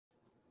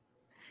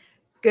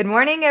Good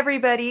morning,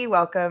 everybody.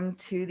 Welcome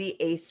to the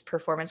ACE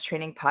Performance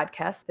Training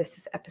Podcast. This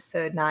is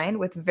episode 9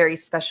 with very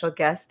special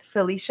guest,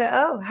 Felicia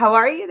Oh. How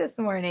are you this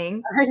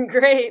morning? I'm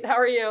great. How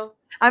are you?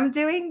 I'm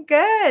doing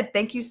good.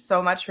 Thank you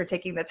so much for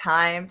taking the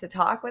time to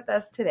talk with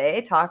us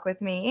today, talk with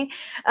me.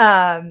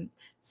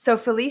 So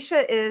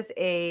Felicia is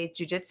a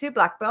Jiu Jitsu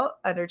black belt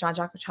under Jean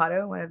Jacque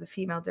Machado, one of the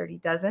female Dirty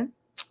Dozen.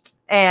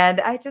 And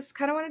I just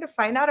kind of wanted to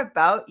find out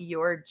about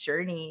your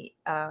journey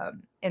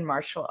in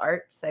martial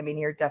arts. I mean,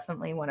 you're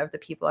definitely one of the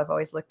people I've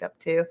always looked up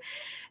to.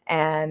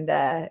 And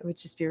it would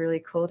just be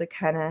really cool to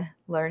kind of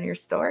learn your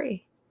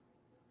story.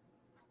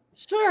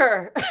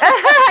 Sure.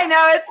 I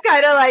know it's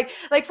kind of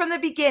like from the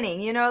beginning,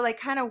 you know, like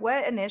kind of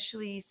what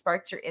initially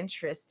sparked your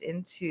interest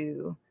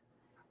into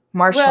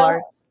martial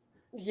arts?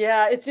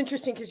 Yeah, it's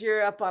interesting because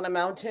you're up on a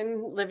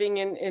mountain living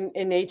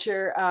in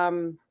nature.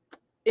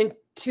 In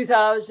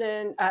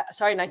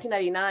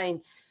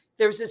 1999,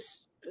 there was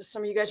this,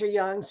 some of you guys are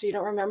young, so you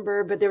don't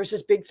remember, but there was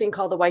this big thing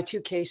called the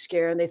Y2K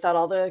scare, and they thought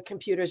all the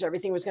computers,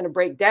 everything was going to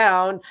break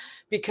down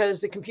because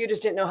the computers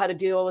didn't know how to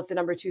deal with the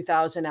number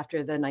 2000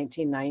 after the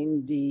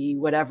 1990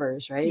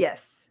 whatevers, right?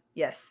 Yes,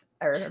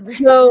 I remember.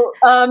 So,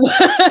 some of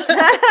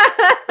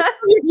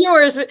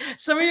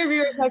your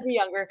viewers might be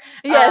younger.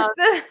 Yes.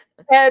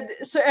 And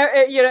so,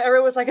 you know,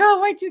 everyone was like, oh,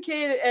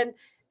 Y2K.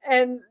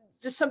 And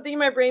just something in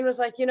my brain was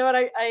like, you know what,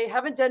 I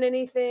haven't done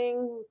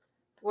anything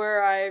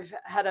where I've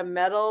had a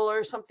medal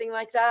or something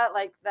like that.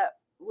 Like that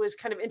was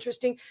kind of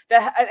interesting.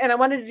 And I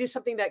wanted to do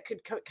something that could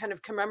kind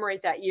of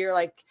commemorate that year,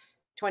 like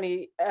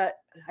 20, I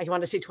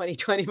want to say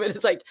 2020, but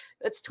it's like,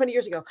 that's 20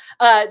 years ago.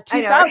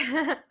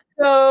 2000.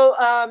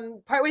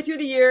 So partway through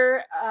the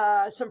year,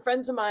 some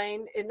friends of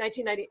mine in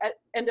 1990,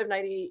 end of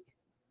 90,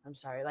 I'm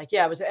sorry, like,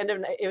 yeah, it was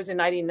in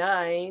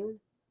 99.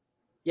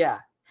 Yeah.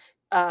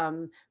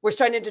 We're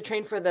starting to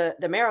train for the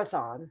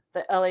marathon,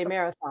 the LA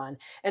marathon.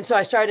 And so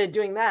I started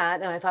doing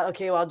that, and I thought,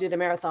 okay, well, I'll do the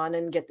marathon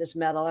and get this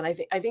medal. And I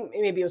think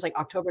maybe it was like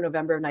October,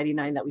 November of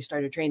 99 that we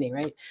started training.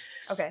 Right.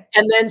 Okay.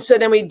 And then, so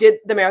then we did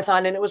the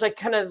marathon, and it was like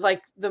kind of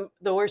like the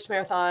worst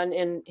marathon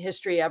in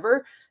history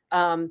ever,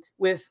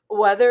 with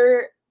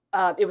weather.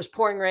 It was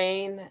pouring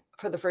rain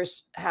for the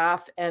first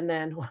half, and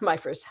then my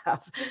first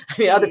half. I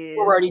mean, other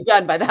people were already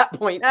done by that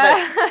point.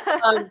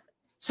 But,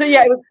 so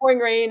yeah, it was pouring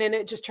rain, and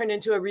it just turned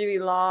into a really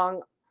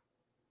long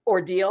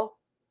ordeal.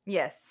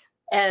 Yes.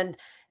 And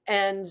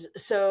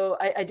so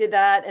I did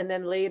that, and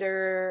then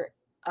later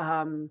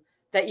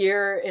that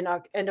year, in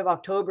end of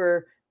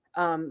October,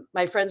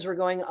 my friends were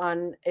going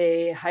on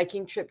a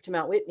hiking trip to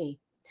Mount Whitney,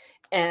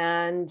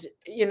 and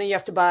you know, you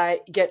have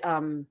to get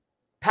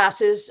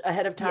passes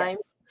ahead of time.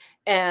 Yes.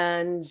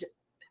 And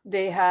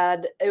they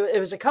had, it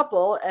was a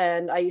couple,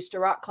 and I used to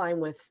rock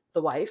climb with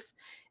the wife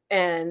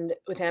and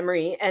with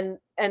Anne-Marie, and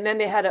then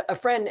they had a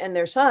friend and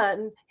his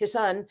son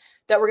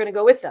that were going to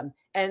go with them,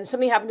 and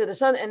something happened to the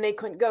son and they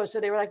couldn't go.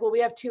 So they were like, well, we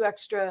have 2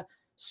 extra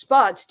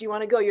spots. Do you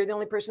want to go? You're the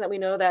only person that we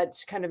know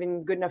that's kind of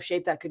in good enough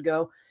shape that could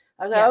go.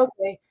 I was like,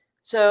 okay.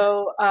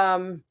 So,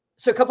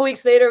 so a couple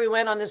weeks later, we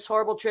went on this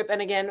horrible trip.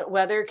 And again,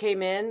 weather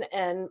came in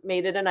and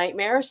made it a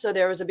nightmare. So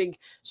there was a big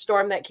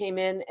storm that came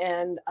in,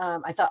 and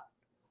I thought,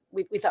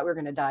 we thought we were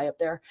going to die up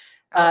there.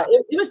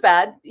 It was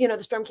bad. You know,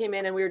 the storm came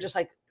in, and we were just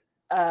like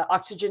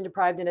oxygen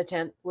deprived in a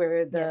tent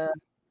where the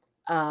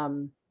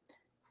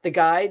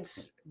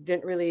guides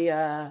didn't really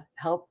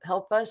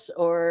help us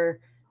or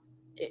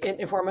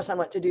inform us on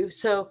what to do.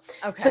 So,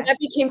 so that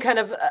became kind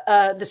of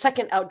the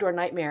second outdoor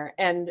nightmare.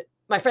 And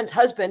my friend's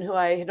husband, who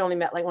I had only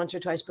met like once or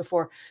twice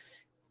before,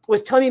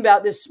 was telling me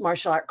about this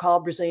martial art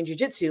called Brazilian Jiu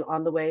Jitsu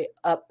on the way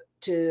up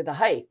to the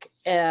hike.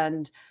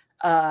 And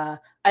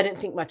I didn't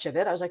think much of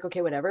it. I was like,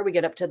 okay, whatever. We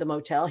get up to the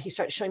motel. He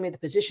started showing me the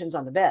positions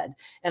on the bed,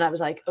 and I was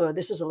like, oh,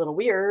 this is a little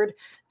weird.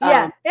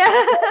 Yeah.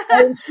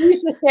 And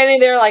she's just standing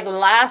there like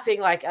laughing,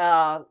 like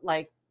not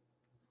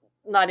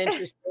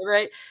interested,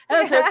 right? And I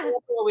was like, oh, that's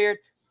a little weird.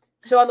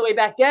 So on the way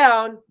back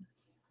down,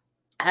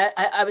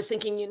 I was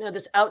thinking, you know,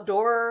 this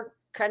outdoor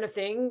kind of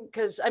thing,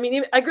 because I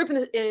mean, I grew up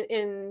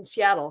in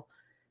Seattle,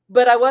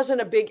 but I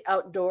wasn't a big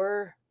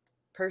outdoor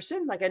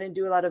person. Like I didn't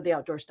do a lot of the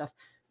outdoor stuff.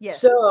 Yes.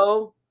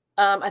 So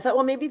I thought,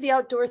 well, maybe the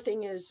outdoor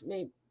thing is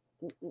maybe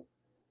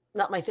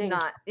not my thing.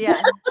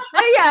 Yeah.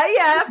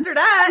 After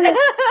that.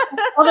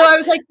 Although I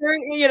was like,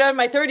 you know, in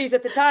my 30s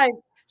at the time.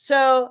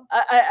 So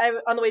I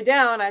on the way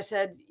down, I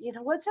said, you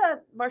know, what's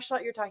that martial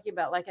art you're talking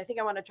about? Like, I think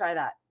I want to try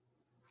that.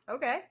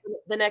 Okay.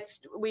 The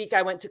next week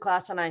I went to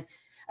class, and I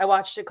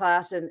watched a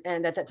class, and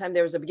at that time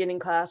there was a beginning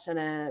class and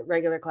a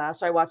regular class.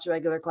 So I watched a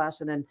regular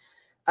class, and then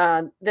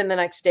the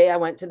next day I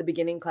went to the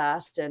beginning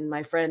class, and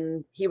my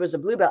friend, he was a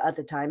blue belt at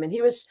the time, and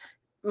he was,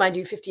 mind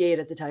you, 58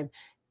 at the time.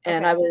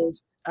 And I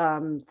was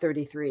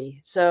 33.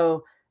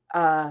 So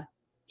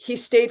he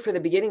stayed for the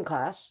beginning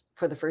class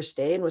for the first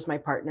day and was my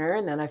partner.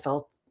 And then I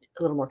felt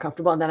a little more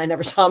comfortable, and then I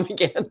never saw him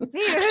again.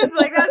 He was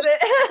like, that's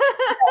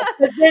it.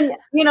 But then,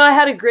 you know, I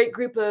had a great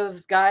group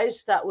of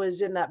guys that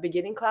was in that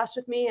beginning class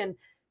with me, and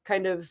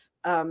kind of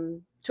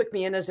took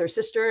me in as their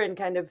sister, and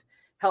kind of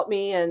helped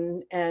me,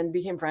 and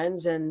became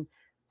friends. And,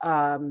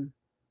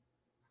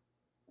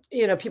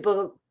 you know,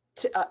 people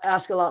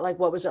ask a lot like,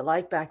 what was it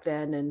like back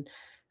then? And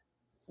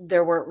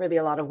there weren't really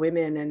a lot of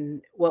women,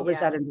 and what was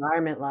that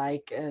environment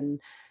like? And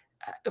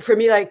for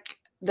me, like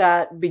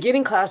that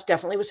beginning class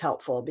definitely was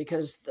helpful,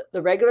 because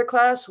the regular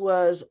class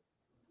was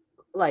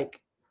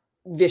like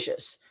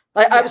vicious.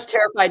 Like I was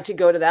terrified to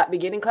go to that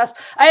beginning class.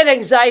 I had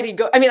anxiety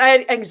I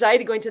had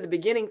anxiety going to the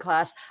beginning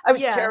class. I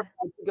was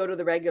terrified to go to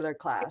the regular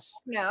class.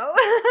 No.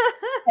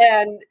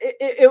 And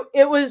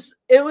it was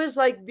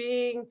like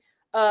being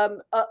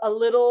a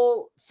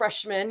little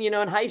freshman,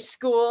 in high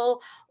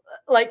school,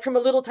 like from a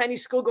little tiny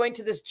school going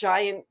to this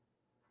giant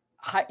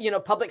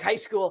public high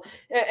school,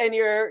 and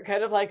you're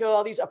kind of like, oh,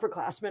 all these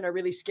upperclassmen are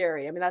really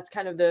scary. I mean, that's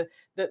kind of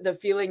the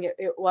feeling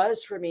it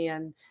was for me.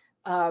 And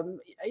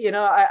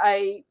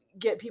I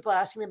get people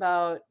asking me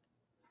about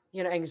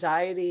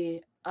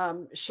anxiety.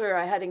 Sure,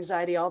 I had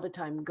anxiety all the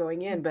time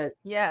going in, but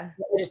I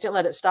just didn't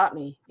let it stop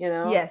me.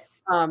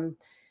 Yes.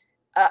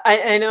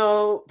 I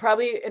know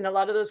probably in a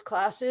lot of those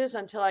classes,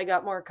 until I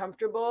got more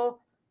comfortable,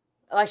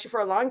 actually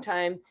for a long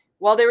time,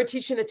 while they were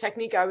teaching the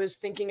technique, I was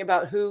thinking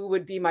about who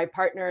would be my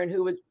partner and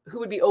who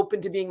would be open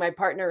to being my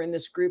partner in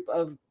this group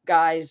of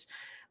guys.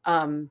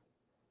 So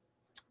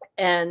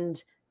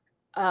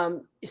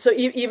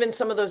even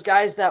some of those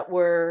guys that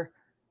were,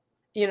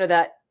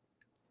 that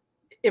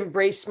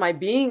embraced my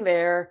being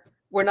there,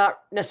 were not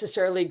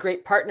necessarily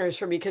great partners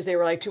for me, because they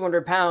were like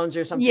 200 pounds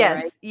or something.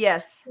 Yes. Right?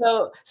 Yes.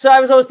 So I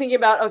was always thinking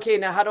about, okay,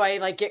 now how do I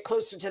like get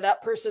closer to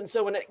that person?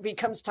 So when it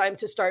becomes time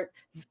to start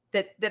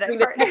doing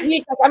the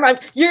technique,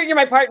 you're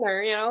my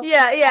partner,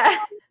 Yeah. Yeah.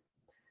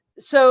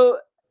 So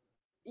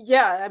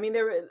yeah, I mean,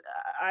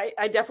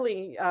 I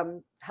definitely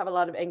have a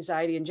lot of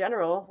anxiety in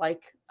general,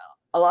 like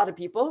a lot of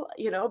people,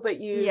 but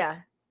you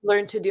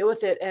learn to deal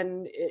with it,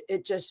 and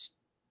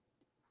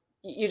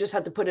you just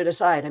have to put it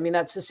aside. I mean,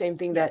 that's the same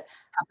thing that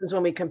happens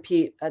when we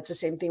compete. That's the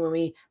same thing when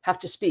we have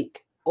to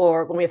speak,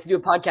 or when we have to do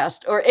a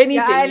podcast, or anything.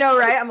 Yeah, I know,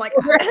 right? I'm like,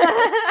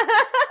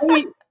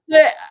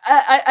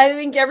 I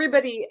think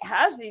everybody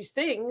has these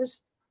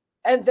things,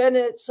 and then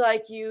it's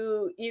like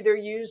you either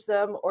use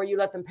them or you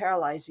let them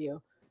paralyze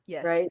you.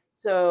 Yes. Right.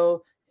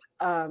 So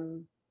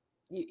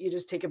you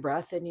just take a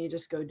breath and you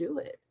just go do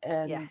it,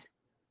 and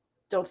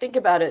don't think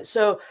about it.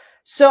 So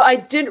I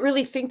didn't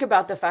really think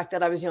about the fact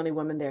that I was the only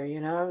woman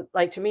there,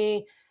 like, to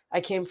me,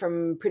 I came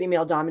from pretty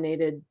male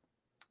dominated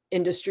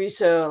industry.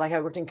 So like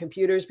I worked in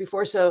computers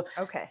before. So,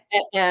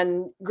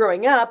 and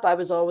growing up, I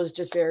was always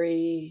just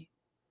very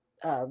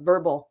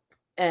verbal,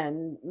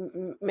 and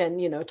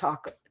men,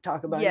 talk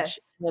a bunch.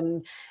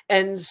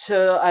 And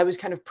so I was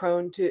kind of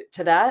prone to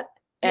that.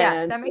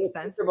 And that makes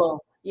sense.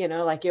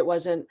 Like it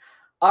wasn't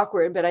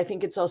awkward, but I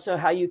think it's also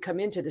how you come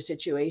into the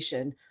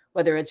situation,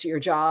 whether it's your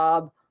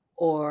job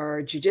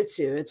or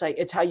jujitsu. It's like,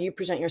 it's how you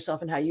present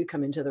yourself and how you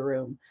come into the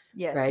room.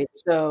 Yes. Right.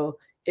 So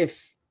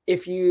if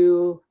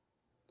you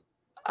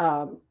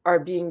are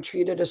being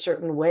treated a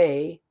certain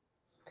way,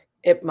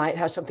 it might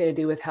have something to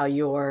do with how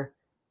you're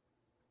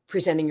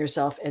presenting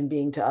yourself and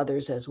being to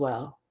others as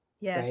well.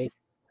 Yes. Right.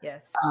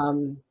 Yes.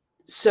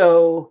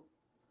 So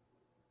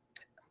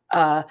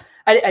I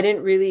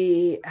didn't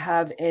really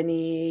have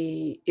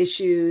any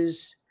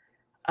issues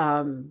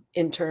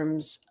in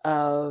terms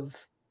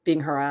of being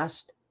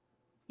harassed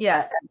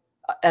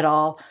at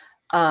all.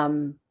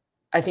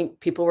 I think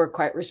people were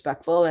quite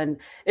respectful. And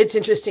it's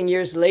interesting,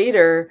 years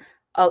later,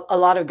 a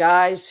lot of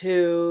guys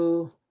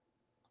who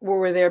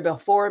were there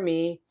before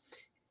me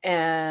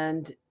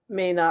and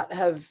may not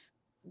have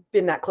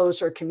been that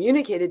close or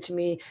communicated to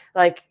me,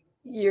 like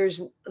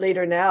years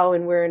later now,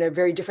 and we're in a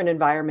very different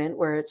environment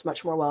where it's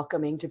much more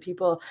welcoming to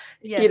people,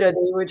 they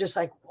were just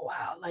like,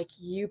 wow, like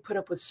you put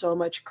up with so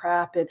much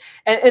crap, and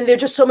they're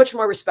just so much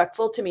more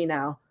respectful to me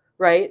now.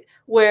 Right.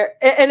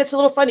 And it's a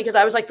little funny, because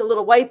I was like the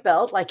little white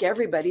belt, like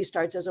everybody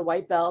starts as a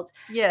white belt.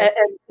 Yes.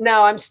 And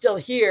now I'm still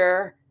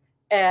here.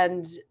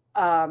 And,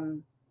 a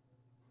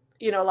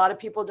lot of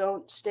people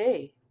don't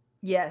stay.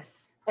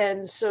 Yes.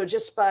 And so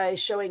just by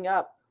showing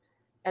up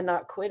and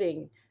not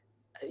quitting,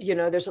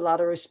 there's a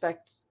lot of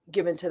respect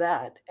given to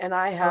that. And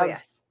I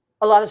have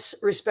a lot of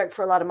respect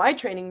for a lot of my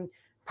training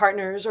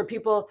partners, or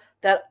people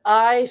that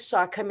I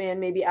saw come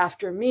in maybe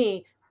after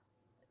me.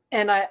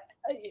 And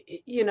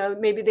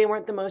maybe they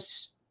weren't the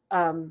most,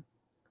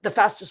 the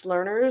fastest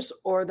learners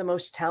or the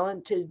most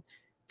talented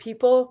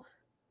people,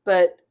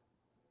 but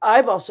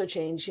I've also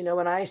changed,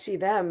 when I see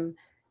them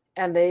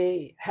and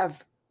they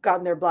have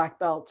gotten their black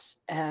belts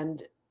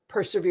and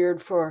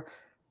persevered for,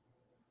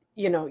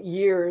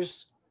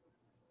 years,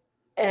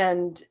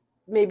 and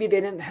maybe they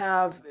didn't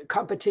have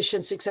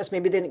competition success.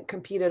 Maybe they didn't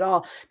compete at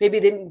all. Maybe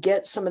they didn't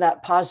get some of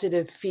that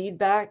positive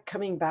feedback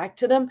coming back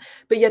to them,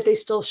 but yet they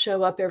still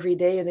show up every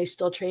day and they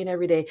still train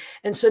every day.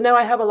 And so now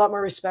I have a lot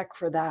more respect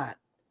for that.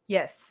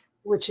 Yes.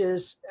 Which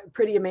is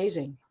pretty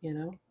amazing,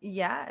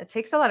 Yeah. It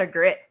takes a lot of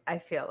grit, I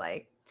feel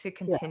like, to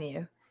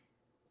continue.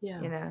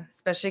 Yeah.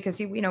 Especially because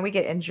we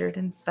get injured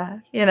and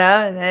stuff,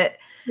 and it,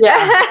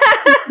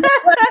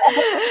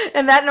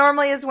 and that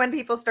normally is when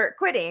people start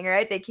quitting,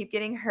 right? They keep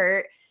getting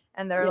hurt,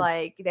 and they're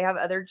like, they have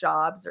other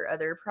jobs or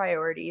other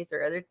priorities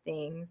or other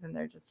things, and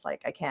they're just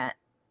like, I can't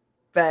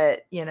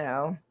but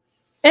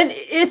and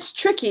it's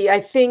tricky. I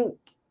think,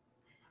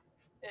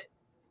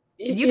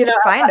 you can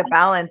find a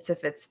balance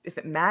if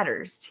it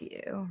matters to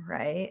you,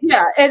 right?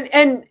 Yeah.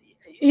 And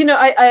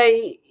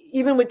I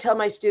even would tell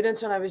my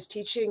students when I was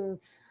teaching,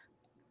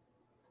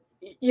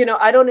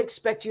 I don't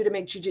expect you to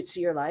make jujitsu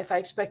your life. I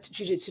expect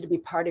jujitsu to be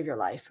part of your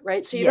life,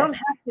 right? So you don't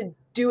Yes. have to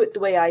do it the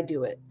way I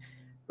do it,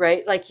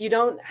 right? Like you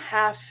don't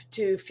have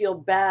to feel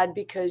bad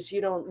because you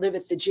don't live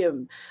at the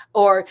gym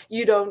or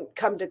you don't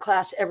come to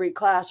class every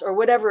class or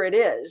whatever it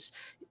is.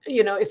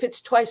 If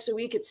it's twice a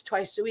week, it's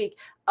twice a week.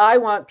 I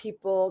want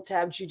people to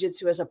have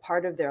jujitsu as a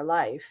part of their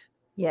life.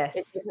 Yes.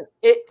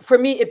 For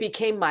me, it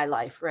became my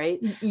life, right?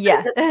 But it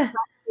Yeah. doesn't have to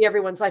be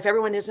everyone's life.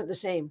 Everyone isn't the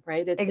same,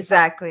 right?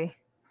 Exactly.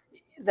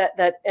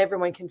 That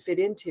everyone can fit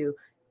into.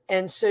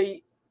 And so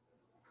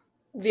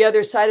the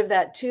other side of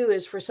that too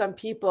is for some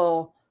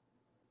people,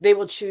 they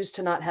will choose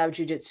to not have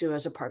jujitsu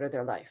as a part of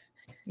their life.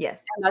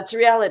 Yes. And that's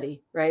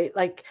reality, right?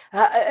 Like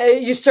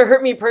it used to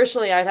hurt me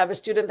personally. I'd have a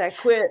student that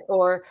quit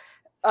or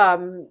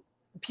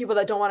people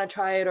that don't want to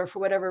try it or for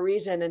whatever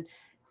reason. And,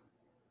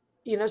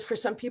 for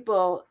some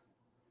people,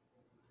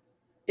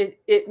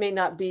 it may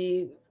not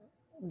be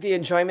the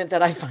enjoyment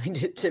that I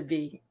find it to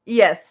be.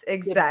 Yes,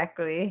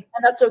 exactly.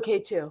 And that's okay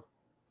too.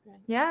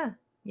 Yeah.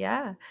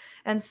 Yeah.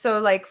 And so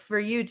like for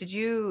you, did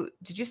you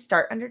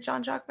start under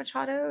Jean Jacque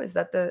Machado? Is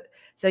that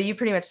so you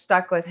pretty much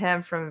stuck with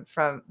him from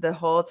the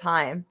whole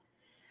time?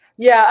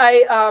 Yeah,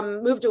 I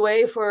moved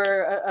away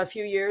for a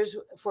few years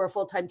for a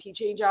full-time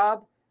teaching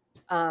job.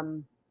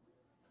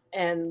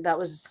 And that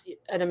was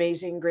an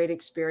amazing, great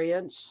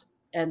experience.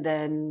 And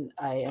then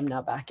I am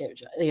now back at,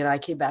 I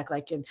came back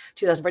like in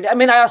 2014. I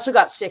mean, I also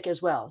got sick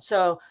as well.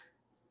 So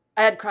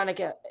I had chronic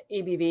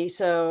EBV.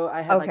 So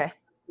I had like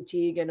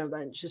fatigue and a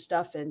bunch of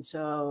stuff. And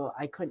so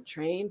I couldn't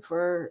train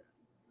for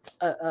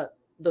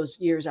those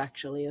years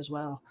actually as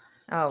well.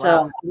 Oh,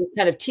 so wow. I was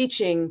kind of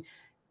teaching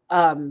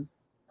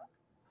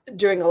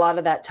during a lot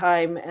of that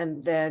time.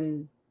 And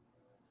then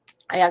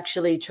I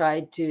actually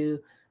tried to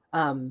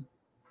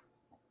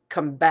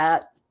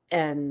combat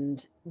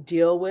and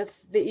deal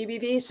with the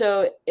EBV.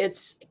 So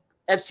it's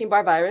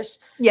Epstein-Barr virus.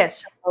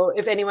 Yes. So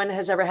if anyone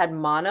has ever had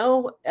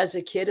mono as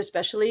a kid,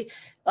 especially,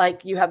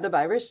 like you have the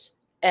virus.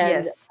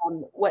 And yes.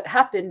 What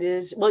happened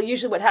is, well,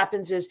 usually what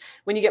happens is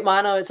when you get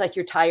mono, it's like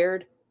you're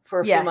tired for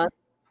a few months.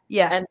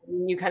 Yeah. And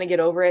you kind of get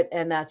over it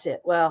and that's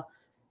it. Well,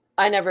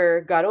 I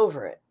never got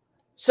over it.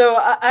 So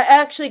I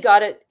actually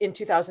got it in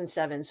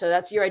 2007. So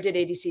that's the year I did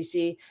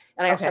ADCC.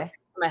 And I got separated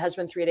from my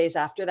husband 3 days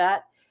after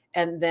that.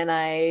 And then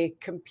I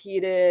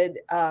competed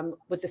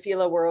with the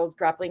FILA World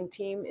Grappling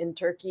Team in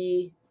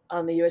Turkey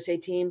on the USA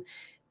team.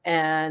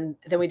 And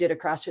then we did a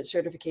CrossFit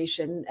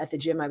certification at the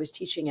gym I was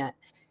teaching at.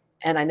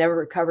 And I never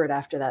recovered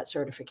after that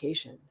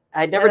certification.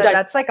 I'd never done.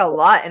 That's like a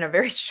lot in a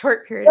very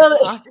short period of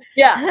time.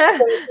 Yeah. So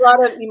it's a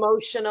lot of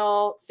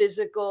emotional,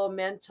 physical,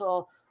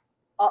 mental,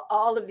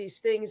 all of these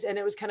things. And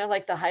it was kind of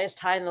like the highest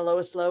high and the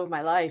lowest low of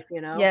my life,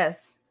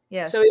 Yes.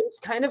 Yes. So it was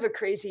kind of a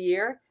crazy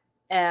year.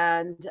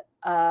 And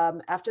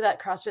after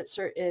that CrossFit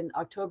cert in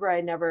October,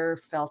 I never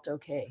felt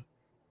okay.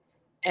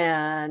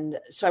 And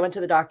so I went to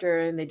the doctor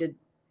and they did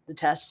the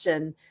tests.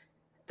 And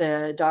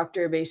the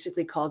doctor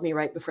basically called me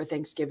right before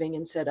Thanksgiving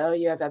and said, "Oh,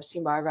 you have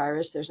Epstein-Barr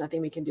virus. There's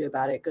nothing we can do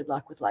about it. Good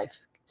luck with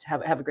life.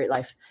 Have a great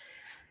life."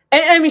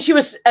 And I mean, she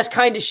was as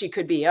kind as she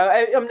could be.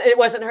 It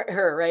wasn't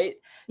her, right?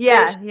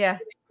 Yeah. Yeah.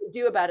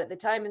 Do about it at the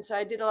time. And so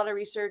I did a lot of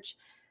research.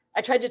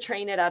 I tried to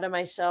train it out of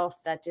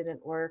myself. That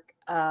didn't work.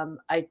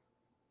 I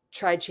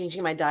tried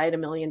changing my diet a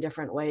million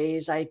different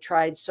ways. I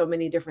tried so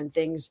many different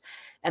things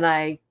and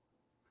I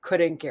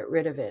couldn't get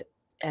rid of it.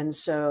 And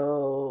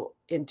so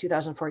in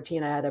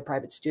 2014, I had a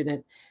private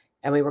student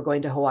and we were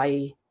going to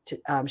Hawaii.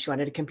 She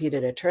wanted to compete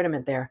at a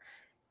tournament there.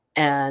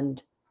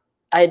 And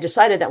I had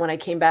decided that when I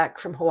came back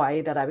from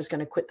Hawaii that I was going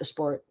to quit the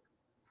sport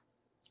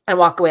and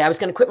walk away. I was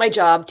going to quit my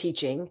job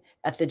teaching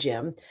at the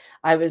gym.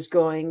 I was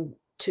going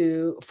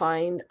to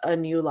find a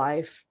new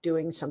life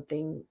doing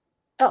something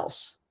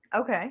else.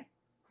 Okay.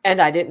 And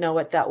I didn't know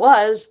what that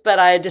was, but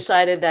I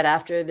decided that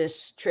after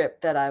this trip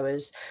that I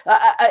was,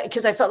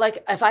 because I felt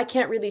like if I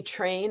can't really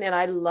train and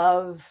I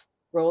love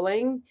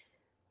rolling,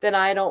 then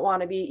I don't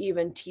want to be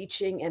even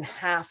teaching and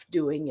half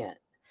doing it.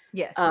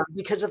 Yes.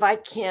 Because if I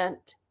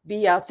can't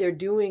be out there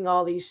doing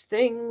all these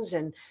things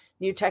and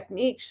new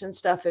techniques and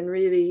stuff and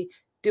really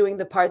doing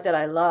the part that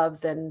I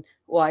love, then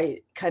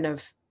why kind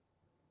of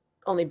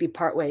only be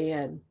partway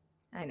in?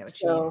 I know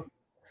what you mean.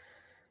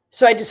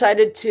 So I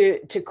decided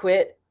to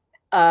quit.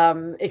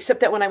 Except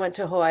that when I went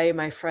to Hawaii,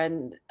 my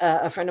friend,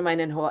 a friend of mine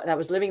in Hawaii that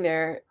was living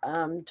there,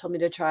 told me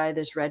to try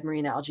this red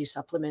marine algae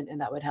supplement and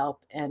that would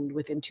help. And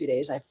within 2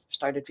 days, I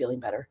started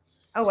feeling better.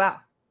 Oh, wow.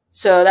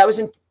 So that was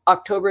in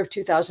October of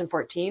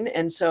 2014.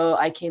 And so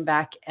I came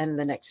back and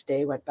the next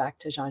day went back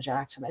to Jean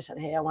Jacques and I said,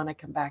 "Hey, I want to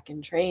come back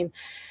and train.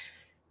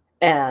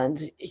 And,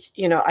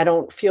 I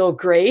don't feel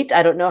great.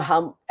 I don't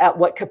know at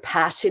what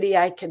capacity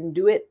I can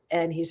do it."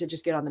 And he said,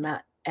 "Just get on the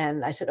mat."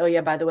 And I said, "Oh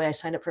yeah, by the way, I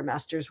signed up for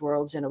Masters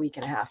Worlds in a week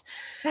and a half."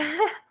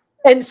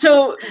 And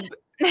so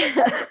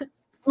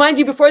mind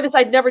you, before this,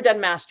 I'd never done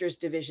master's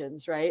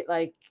divisions, right?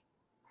 Like,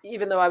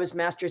 even though I was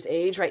master's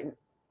age, right?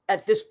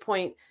 At this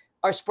point,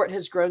 our sport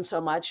has grown so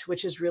much,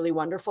 which is really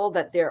wonderful,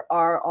 that there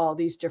are all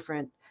these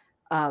different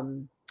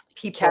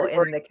People in categories the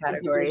and divisions.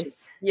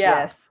 categories. Yeah.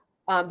 Yes.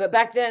 But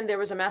back then there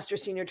was a master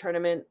senior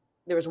tournament.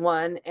 There was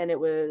one, and it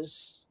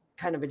was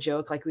kind of a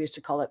joke. Like, we used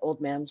to call it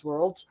old man's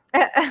world.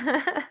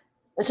 And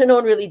so no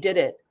one really did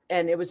it.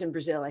 And it was in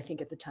Brazil, I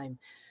think, at the time.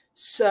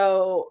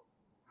 So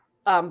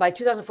by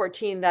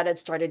 2014, that had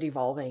started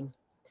evolving.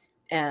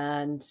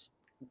 And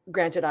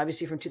granted,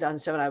 obviously from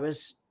 2007, I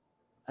was,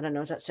 I don't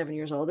know, is that 7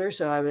 years older?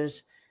 So I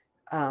was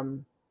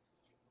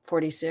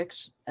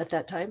 46 at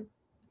that time.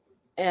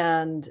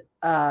 And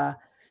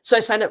so I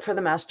signed up for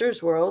the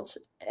Masters Worlds,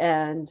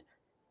 and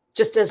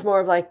just as more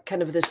of like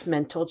kind of this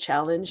mental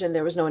challenge. And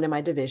there was no one in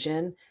my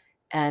division.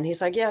 And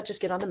he's like, yeah,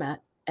 just get on the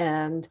mat.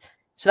 And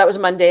so that was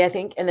Monday, I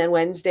think. And then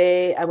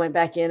Wednesday, I went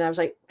back in. I was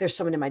like, there's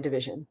someone in my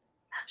division.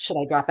 Should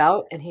I drop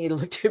out? And he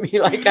looked at me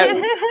like I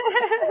was,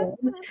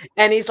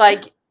 and he's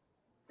like,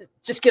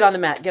 just get on the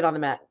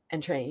mat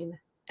and train.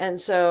 And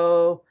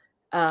so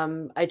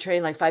I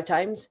trained like 5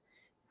 times,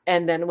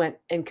 and then went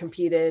and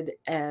competed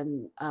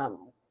and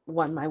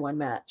won my one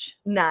match.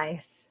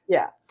 Nice.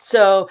 Yeah.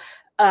 So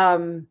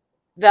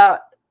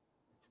that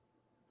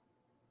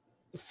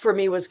for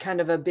me was kind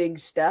of a big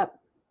step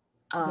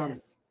Yes.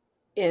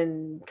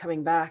 in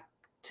coming back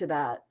to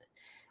that.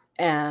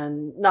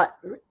 And not,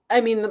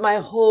 I mean, my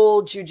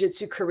whole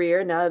jujitsu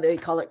career, now they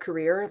call it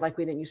career, like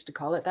we didn't used to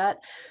call it that.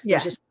 Yeah. It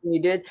was just what we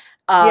did.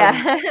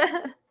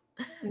 Yeah.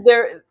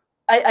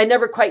 I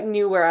never quite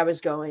knew where I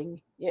was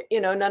going.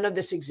 You know, none of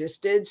this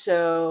existed.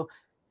 So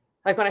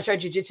like when I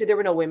started jujitsu, there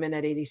were no women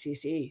at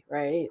ADCC,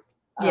 right?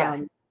 Yeah.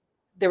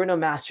 There were no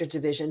master's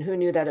division. Who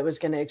knew that it was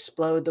going to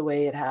explode the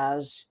way it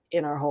has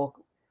in our whole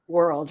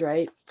world,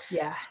 right?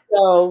 Yeah.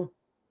 So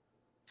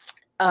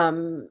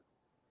I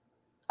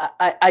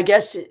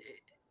guess,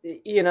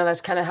 you know,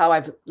 that's kind of how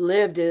I've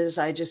lived, is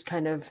I just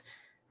kind of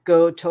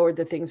go toward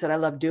the things that I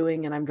love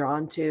doing and I'm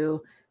drawn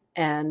to.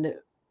 And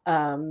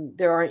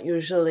there aren't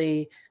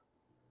usually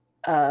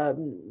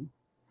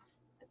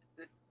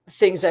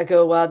things that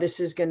go, well, this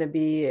is going to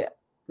be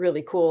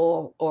really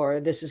cool, or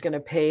this is going to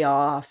pay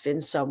off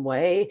in some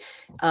way.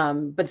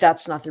 But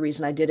that's not the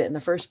reason I did it in the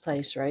first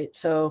place. Right.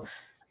 So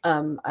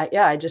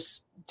I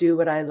just do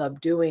what I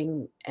love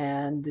doing,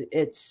 and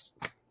it's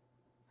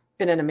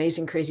been an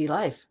amazing, crazy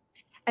life.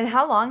 And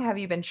how long have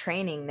you been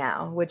training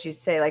now? Would you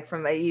say, like,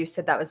 from, you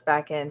said that was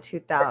back in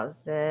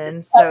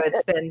 2000. So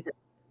it's been,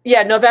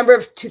 yeah, November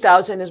of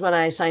 2000 is when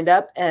I signed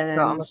up, and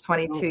so almost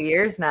 22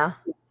 years now.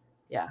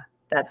 Yeah.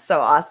 That's so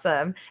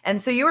awesome.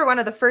 And so you were one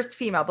of the first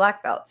female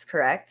black belts,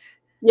 correct?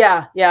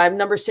 Yeah. Yeah. I'm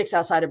number 6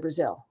 outside of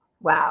Brazil.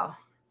 Wow.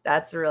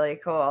 That's really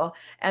cool.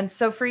 And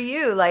so for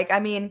you, like, I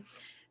mean,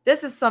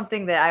 this is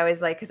something that I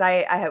always like,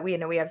 because we, you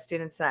know, we have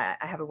students, I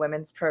have a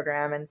women's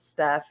program and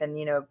stuff. And,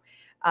 you know,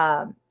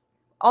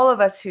 all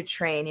of us who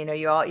train, you know,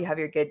 you have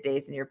your good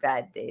days and your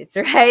bad days,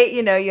 right?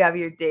 You know, you have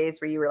your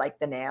days where you were like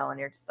the nail and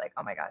you're just like,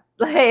 oh my God,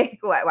 like,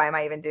 why am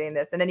I even doing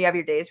this? And then you have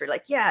your days where you're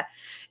like, yeah,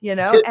 you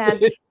know,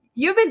 and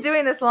you've been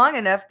doing this long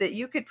enough that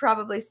you could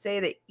probably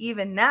say that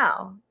even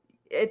now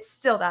it's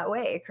still that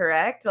way,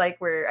 correct? Like,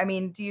 I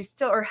mean, do you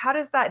still, or how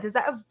does that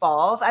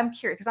evolve? I'm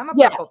curious, because I'm a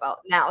purple belt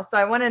now. So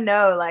I want to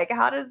know, like,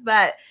 how does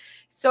that,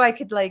 so I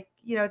could, like,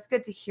 you know, it's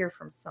good to hear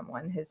from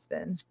someone who's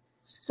been.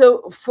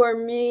 So for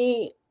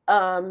me,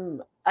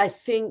 I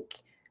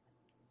think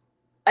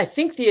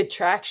the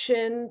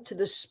attraction to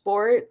the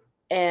sport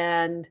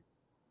and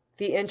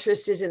the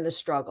interest is in the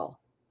struggle.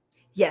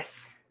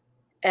 Yes.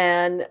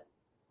 And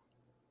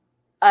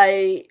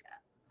I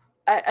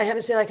had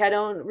to say, like, I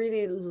don't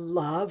really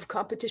love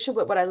competition,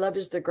 but what I love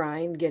is the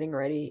grind, getting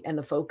ready, and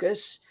the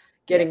focus,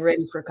 getting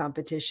ready for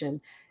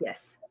competition.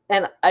 Yes.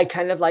 And I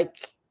kind of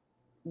like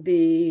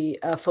the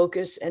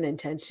focus and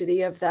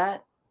intensity of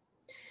that.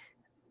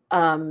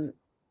 And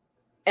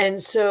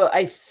so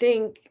I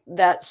think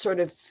that sort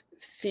of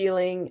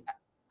feeling,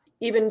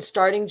 even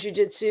starting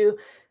jujitsu,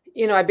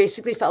 you know, I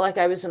basically felt like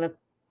I was in a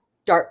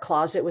dark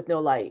closet with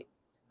no light,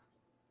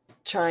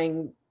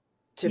 trying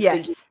to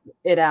figure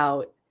it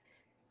out.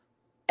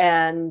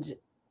 And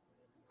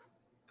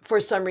for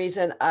some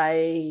reason,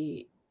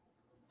 I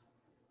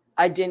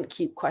didn't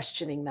keep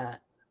questioning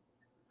that.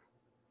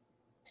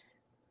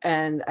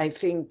 And I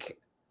think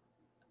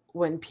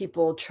when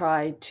people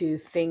try to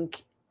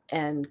think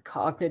and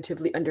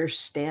cognitively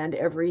understand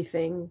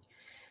everything,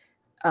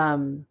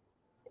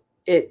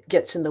 it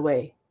gets in the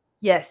way.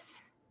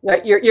 Yes.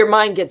 Right? Your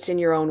mind gets in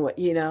your own way,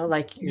 you know,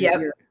 like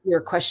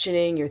you're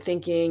questioning, you're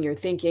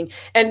thinking.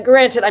 And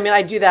granted, I mean,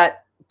 I do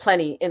that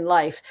plenty in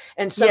life.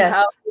 And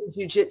somehow in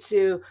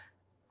jiu-jitsu,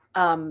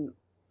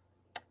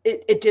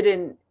 it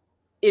didn't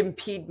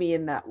impede me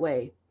in that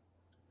way.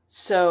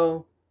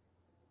 So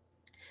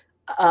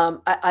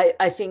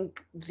I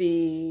think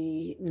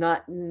the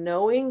not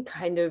knowing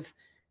kind of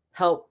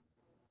helped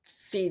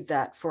feed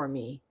that for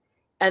me.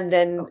 And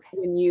then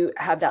when you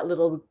have that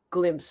little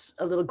glimpse,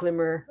 a little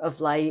glimmer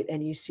of light,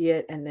 and you see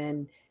it, and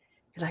then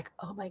you're like,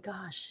 oh my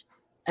gosh,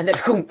 and then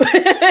boom, and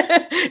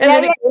Yeah,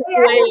 then yeah, it goes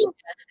yeah. away,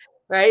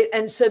 right?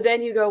 And so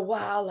then you go,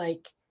 wow,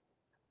 like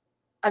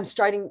I'm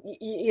starting,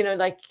 you know,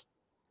 like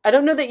I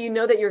don't know that you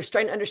know that you're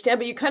starting to understand,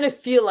 but you kind of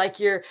feel like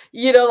you're,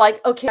 you know,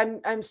 like, okay,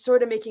 I'm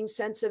sort of making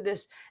sense of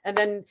this. And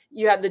then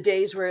you have the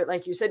days where,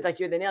 like you said, like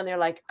you're the nail, and they're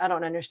like, I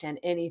don't understand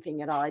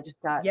anything at all. I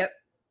just got Yep.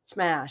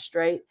 smashed,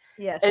 right?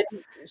 Yes. And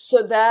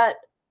so that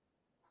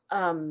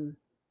um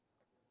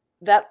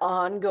that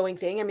ongoing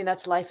thing, I mean,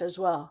 that's life as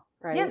well,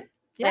 Yeah. right?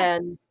 Yeah.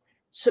 And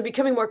so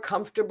becoming more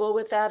comfortable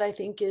with that, I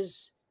think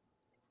is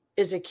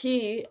a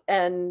key.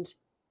 And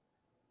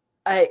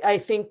I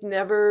think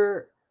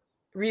never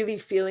really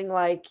feeling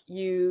like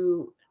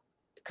you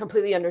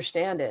completely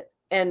understand it.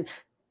 And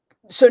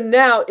so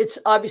now it's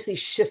obviously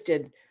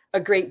shifted a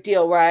great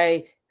deal where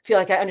I feel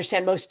like I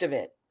understand most of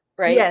it,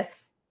 right? Yes.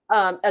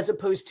 As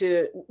opposed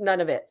to none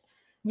of it.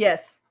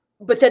 Yes.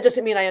 But that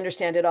doesn't mean I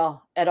understand it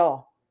all at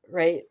all,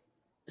 right?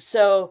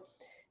 So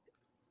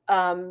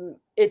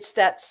it's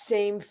that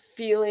same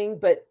feeling,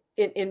 but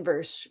in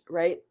inverse,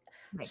 right?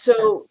 Makes So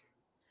sense.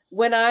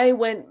 when I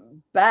went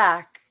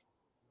back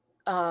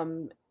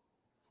um,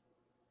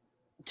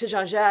 to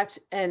Jean Jacques,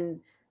 and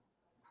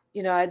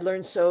you know, I'd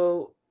learned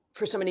so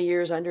for so many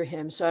years under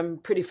him, so I'm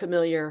pretty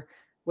familiar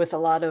with a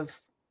lot of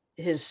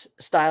his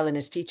style and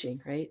his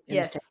teaching, right, and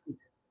his Yes.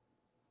 techniques.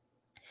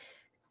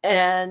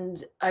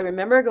 And I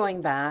remember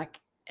going back,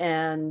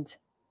 and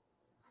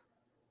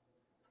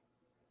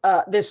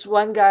this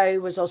one guy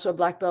who was also a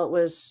black belt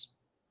was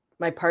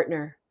my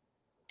partner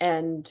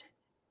and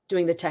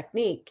doing the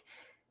technique.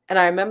 And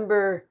I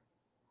remember,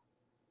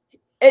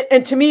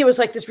 and to me, it was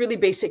like this really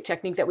basic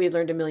technique that we had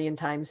learned a million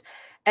times.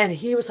 And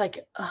he was like,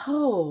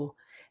 oh,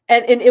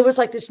 and it was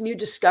like this new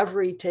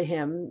discovery to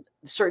him,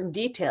 certain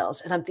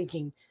details. And I'm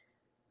thinking,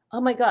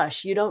 oh my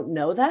gosh, you don't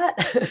know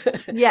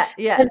that? Yeah.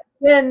 Yeah. and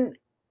then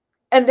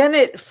and then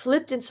it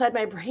flipped inside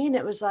my brain.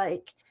 It was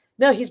like,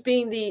 no, he's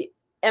being the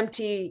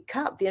empty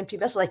cup, the empty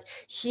vessel. Like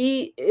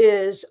he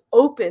is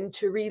open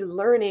to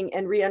relearning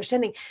and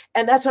re-understanding.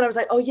 And that's when I was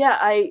like, oh yeah,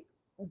 I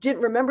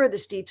didn't remember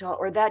this detail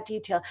or that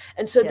detail.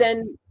 And so Yes.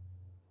 then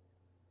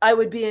I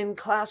would be in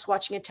class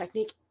watching a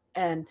technique,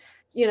 and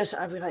you know, so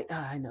I'd be like,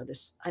 oh, I know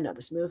this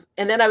move.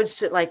 And then I would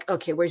sit like,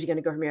 okay, where's he going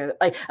to go from here?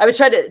 Like I was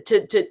trying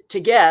to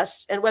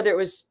guess, and whether it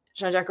was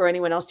Jean Jacque or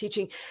anyone else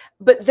teaching,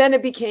 but then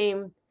it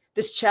became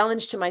this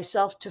challenge to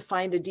myself to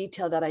find a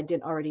detail that I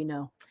didn't already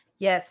know.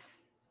 Yes.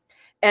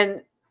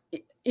 And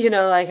you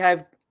know, like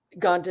I've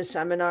gone to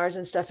seminars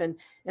and stuff, and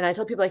I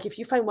tell people, like, if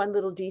you find one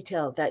little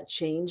detail that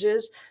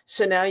changes,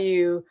 so now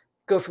you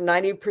go from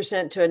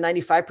 90% to a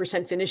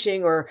 95%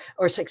 finishing or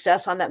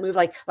success on that move,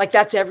 like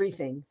that's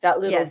everything, that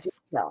little Yes.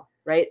 detail,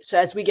 right? So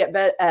as we get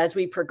better, as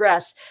we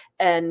progress,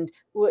 and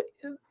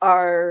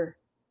our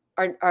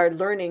our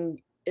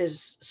learning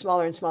is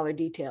smaller and smaller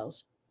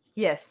details.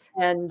 Yes.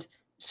 And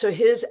so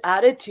his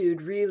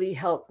attitude really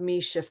helped me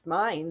shift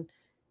mine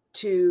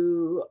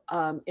to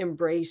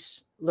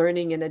embrace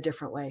learning in a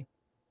different way.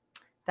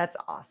 That's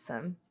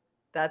awesome.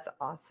 That's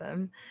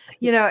awesome.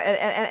 You know,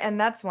 and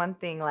that's one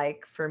thing,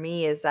 like for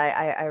me is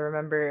I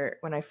remember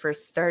when I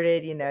first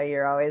started, you know,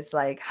 you're always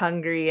like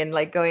hungry and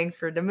like going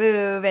for the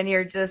move, and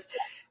you're just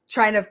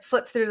trying to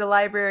flip through the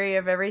library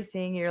of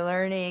everything you're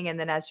learning. And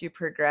then as you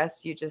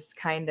progress, you just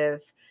kind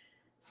of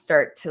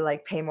start to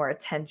like pay more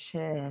attention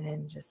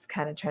and just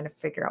kind of trying to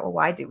figure out, well,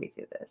 why do we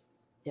do this?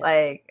 Yeah.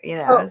 Like, you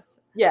know, Oh,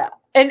 yeah.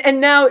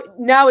 And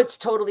now it's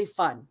totally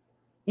fun.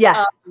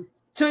 yeah.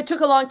 So it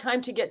took a long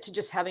time to get to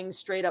just having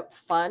straight up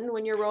fun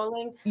when you're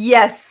rolling.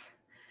 Yes.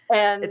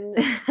 And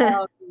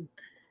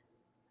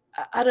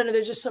I don't know,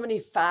 there's just so many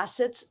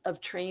facets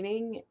of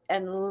training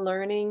and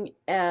learning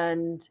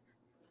and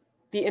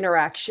the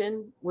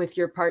interaction with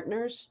your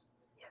partners.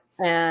 Yes.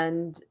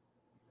 And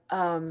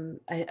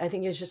I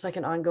think it's just like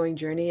an ongoing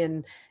journey,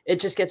 and it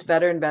just gets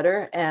better and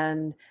better.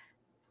 And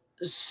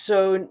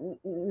so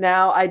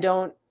now I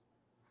don't,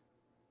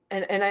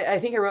 and I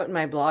think I wrote in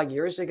my blog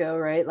years ago,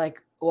 right?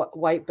 Like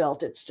white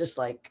belt, it's just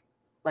like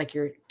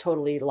you're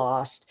totally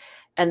lost.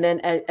 And then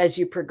as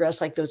you progress,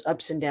 like those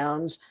ups and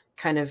downs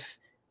kind of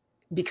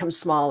become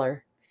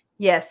smaller,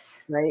 Yes.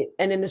 right?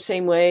 And in the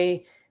same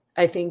way,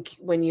 I think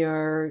when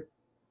you're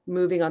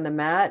moving on the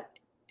mat,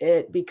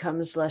 it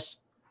becomes less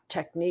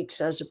techniques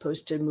as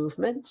opposed to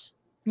movements,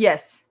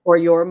 Yes. or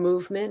your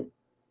movement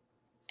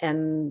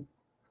and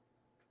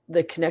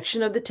the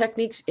connection of the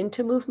techniques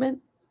into movement,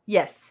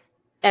 Yes.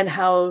 and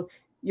how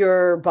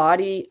your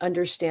body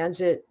understands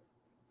it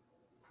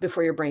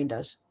before your brain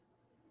does.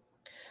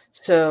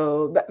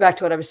 So back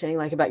to what I was saying,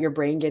 like about your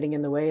brain getting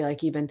in the way,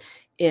 like even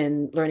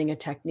in learning a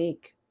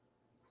technique,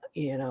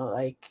 you know,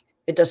 like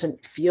it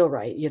doesn't feel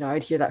right. You know,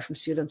 I'd hear that from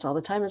students all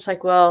the time. It's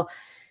like, well,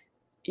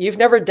 you've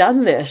never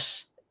done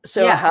this.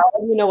 So Yeah. how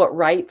do you know what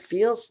right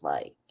feels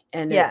like?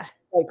 And Yeah. it's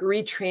like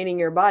retraining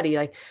your body.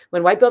 Like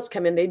when white belts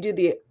come in, they do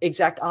the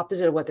exact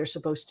opposite of what they're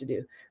supposed to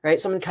do, right?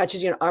 Someone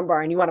catches you an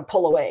armbar and you want to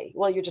pull away.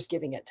 Well, you're just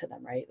giving it to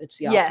them, right? It's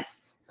the opposite.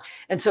 Yes.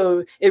 And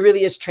so it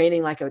really is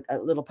training like a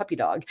little puppy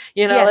dog.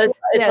 You know, Yes.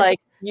 it's Yes. like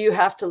you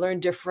have to learn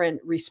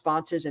different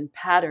responses and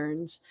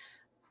patterns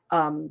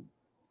um,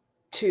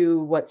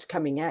 to what's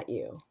coming at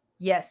you.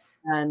 Yes.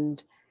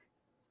 And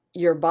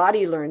your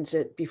body learns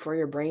it before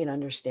your brain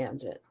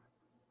understands it.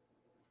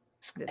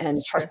 This And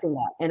is true. trusting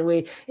that. And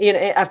we, you know,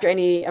 after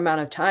any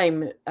amount of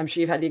time, I'm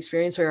sure you've had the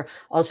experience where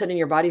all of a sudden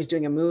your body's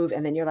doing a move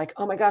and then you're like,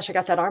 oh my gosh, I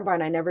got that armbar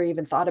and I never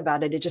even thought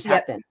about it. It just Yep.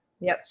 happened.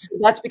 Yep. So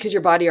that's because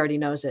your body already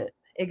knows it.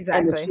 And if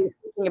Exactly. you're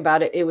thinking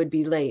about it, it would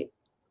be late.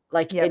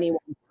 Like Yep.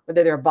 anyone,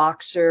 whether they're a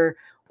boxer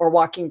or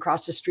walking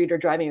across the street or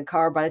driving a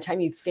car, by the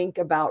time you think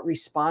about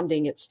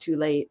responding, it's too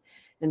late.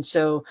 And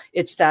so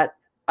it's that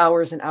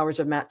hours and hours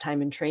of mat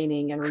time and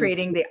training and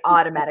Creating repeat. the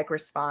automatic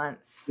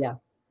response. Yeah.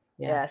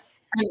 Yeah. Yes.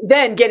 And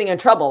then getting in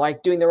trouble,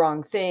 like doing the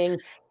wrong thing.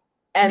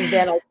 And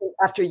then I think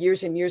after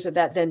years and years of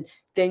that, then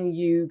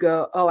you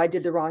go, oh, I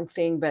did the wrong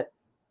thing, but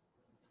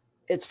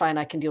it's fine.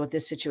 I can deal with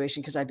this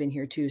situation because I've been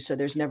here too. So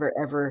there's never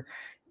ever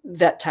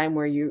that time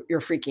where you're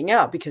freaking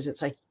out because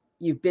it's like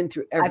you've been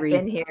through I've every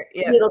been here.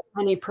 Yep. little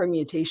tiny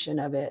permutation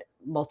of it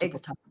multiple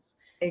times.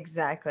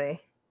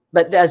 Exactly.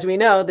 But as we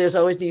know, there's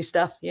always new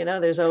stuff, you know,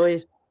 there's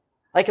always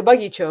like a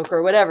buggy choke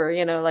or whatever,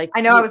 you know, like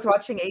I know I was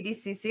watching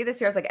ADCC this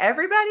year. I was like,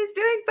 everybody's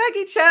doing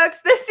buggy chokes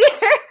this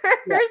year.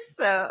 Yeah.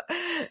 So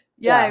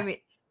yeah, I mean,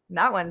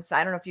 that one's,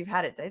 I don't know if you've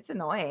had it. It's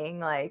annoying.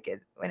 Like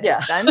when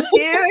it stuns you,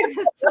 it's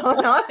just so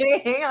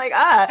annoying. Like,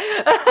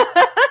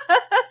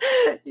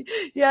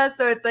 yeah.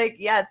 So it's like,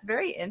 yeah, it's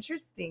very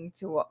interesting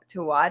to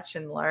watch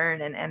and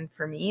learn. And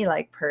for me,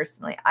 like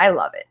personally, I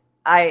love it.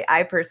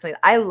 I personally,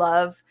 I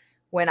love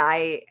when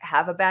I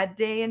have a bad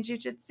day in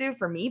jiu-jitsu,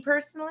 for me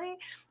personally,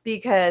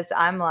 because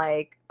I'm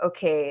like,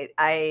 okay,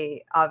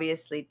 I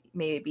obviously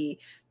maybe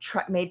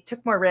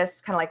took more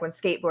risks, kind of like when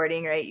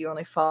skateboarding, right? You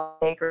only fall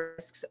take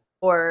risks,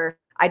 or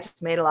I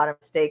just made a lot of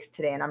mistakes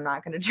today and I'm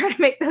not going to try to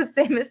make those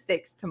same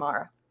mistakes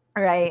tomorrow,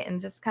 right?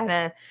 And just kind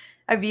of,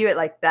 I view it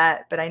like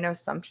that. But I know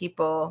some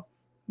people,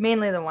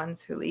 mainly the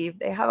ones who leave,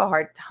 they have a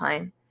hard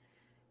time,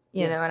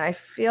 you know, and I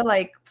feel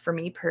like for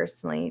me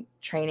personally,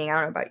 training, I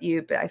don't know about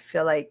you, but I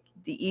feel like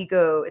the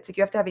ego, it's like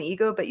you have to have an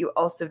ego, but you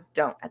also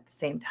don't at the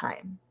same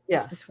time. Yeah.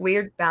 It's this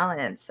weird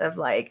balance of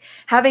like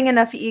having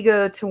enough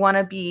ego to want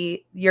to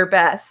be your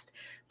best,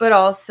 but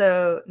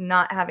also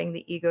not having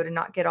the ego to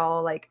not get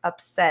all like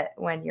upset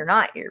when you're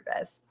not your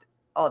best.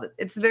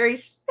 It's very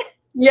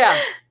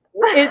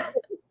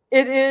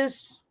it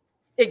is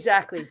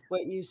exactly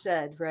what you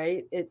said,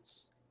 right?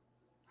 It's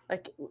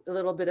like a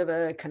little bit of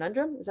a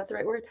conundrum. Is that the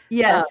right word?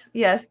 Yes.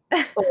 Yes.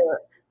 Or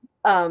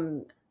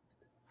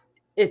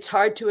it's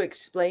hard to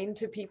explain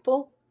to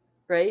people,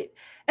 right?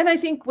 And I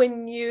think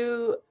when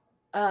you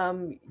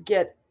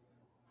get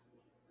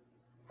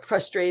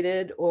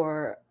frustrated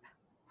or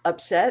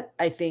upset,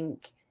 I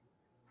think,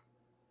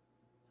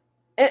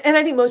 and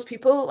I think most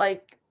people,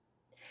 like,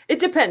 it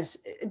depends.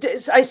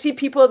 I see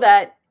people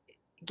that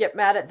get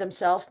mad at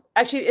themselves.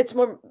 Actually, it's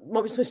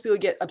most people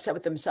get upset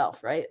with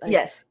themselves, right? Like,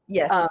 yes.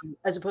 Yes.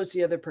 As opposed to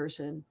the other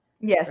person.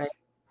 Yes.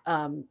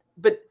 Right?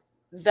 But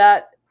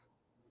that,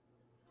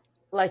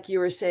 like you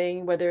were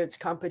saying, whether it's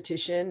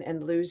competition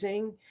and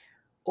losing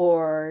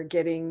or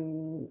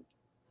getting,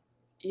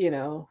 you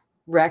know,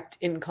 wrecked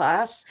in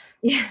class,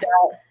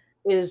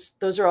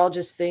 those are all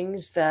just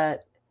things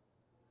that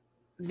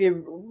the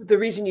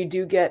reason you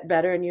do get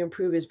better and you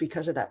improve is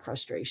because of that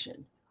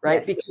frustration,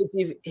 right? Yes. Because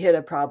you've hit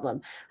a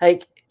problem.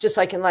 Like, just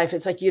like in life,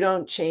 it's like you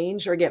don't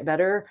change or get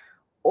better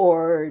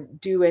or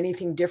do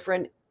anything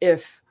different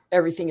if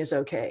everything is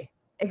okay.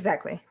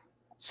 Exactly.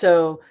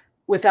 So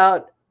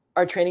without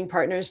our training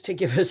partners to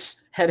give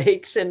us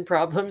headaches and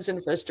problems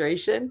and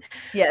frustration,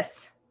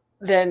 yes,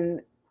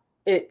 then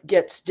it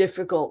gets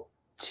difficult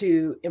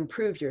to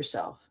improve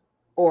yourself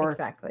or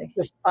exactly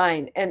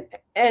define. And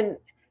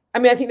I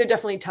mean, I think there are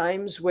definitely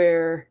times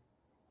where,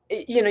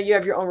 you know, you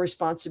have your own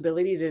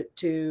responsibility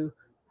to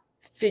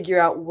figure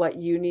out what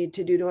you need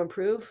to do to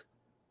improve.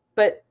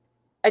 But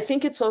I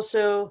think it's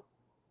also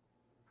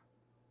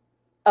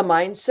a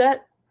mindset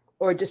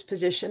or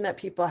disposition that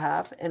people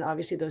have. And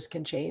obviously those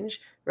can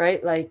change,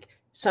 right? Like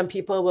some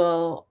people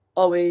will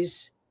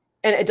always,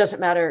 and it doesn't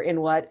matter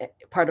in what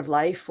part of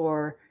life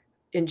or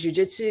in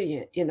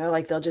jiu-jitsu, you know,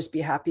 like they'll just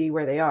be happy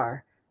where they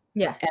are.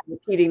 Yeah. And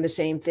repeating the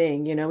same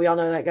thing. You know, we all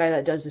know that guy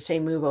that does the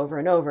same move over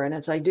and over. And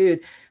it's like,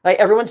 dude, like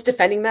everyone's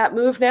defending that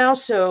move now.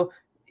 So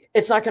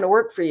it's not going to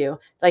work for you.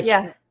 Like,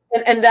 yeah.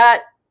 And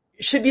that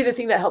should be the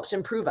thing that helps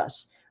improve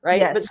us.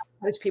 Right. Yes. But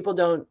sometimes people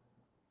don't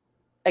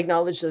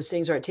acknowledge those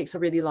things, or it takes a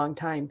really long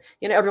time.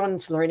 You know,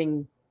 everyone's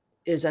learning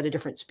is at a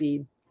different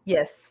speed.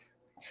 Yes.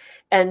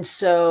 And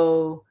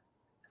so,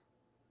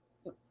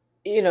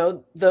 you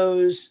know,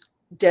 those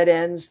dead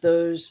ends,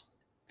 those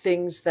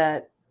things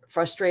that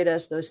frustrate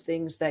us, those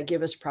things that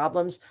give us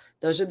problems,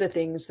 those are the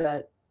things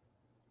that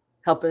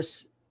help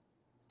us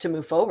to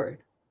move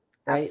forward.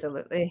 Right.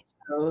 Absolutely.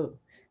 So,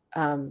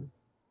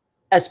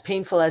 as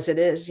painful as it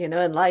is, you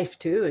know, in life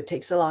too, it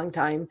takes a long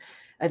time.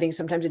 I think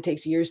sometimes it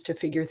takes years to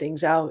figure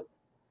things out,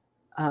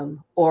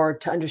 or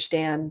to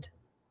understand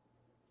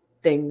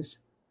things.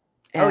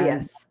 And oh,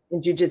 yes.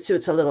 In jiu-jitsu,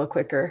 it's a little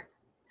quicker.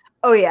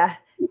 Oh, yeah.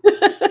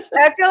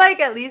 I feel like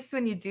at least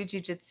when you do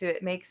jujitsu,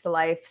 it makes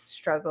life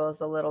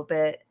struggles a little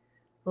bit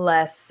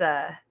less,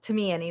 to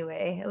me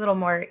anyway, a little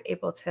more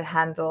able to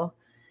handle,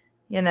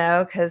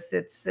 because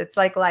it's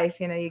like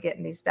life, you get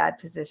in these bad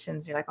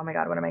positions. You're like, oh my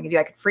God, what am I gonna do?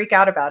 I could freak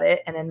out about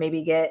it and then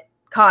maybe get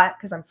caught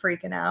because I'm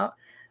freaking out,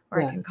 or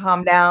I Yeah. can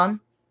calm down,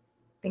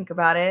 think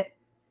about it,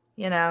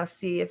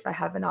 see if I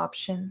have an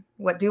option.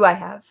 What do I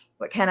have?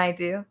 What can I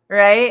do?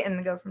 Right. And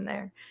then go from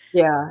there.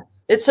 Yeah.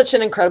 It's such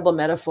an incredible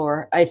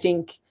metaphor. I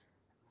think,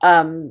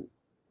 kind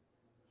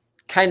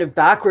of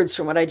backwards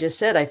from what I just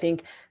said, I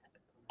think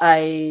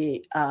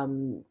I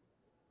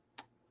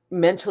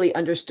mentally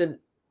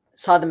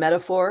saw the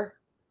metaphor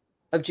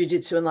of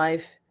jujitsu in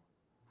life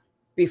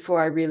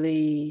before I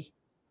really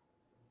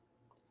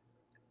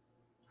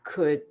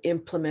could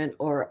implement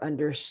or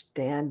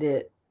understand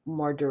it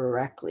more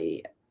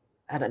directly.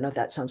 I don't know if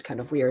that sounds kind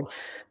of weird,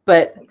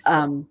 but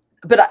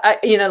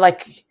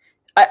like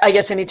I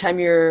guess anytime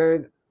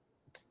you're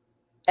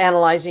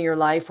analyzing your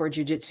life or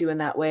jujitsu in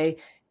that way,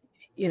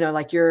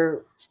 like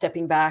you're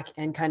stepping back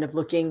and kind of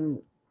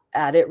looking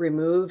at it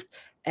removed.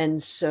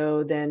 And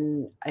so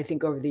then I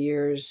think over the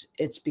years,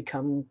 it's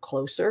become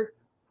closer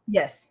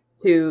Yes.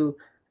 to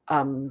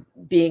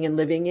being and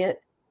living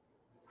it,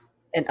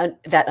 and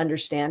that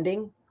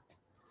understanding.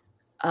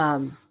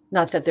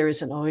 Not that there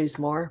isn't always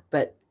more,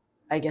 but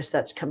I guess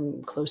that's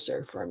come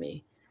closer for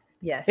me.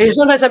 Yes. Because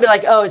sometimes I'd be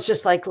like, oh, it's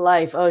just like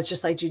life. Oh, it's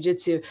just like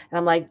jujitsu. And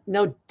I'm like,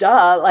 no,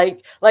 duh.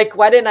 Like,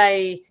 why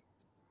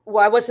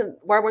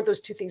weren't those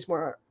two things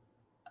more,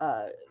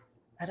 I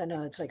don't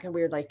know. It's like a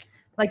weird, like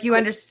you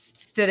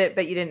understood it,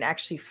 but you didn't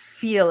actually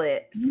feel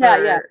it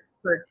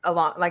for a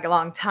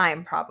long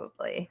time,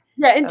 probably.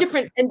 Yeah. In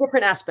different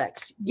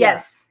aspects.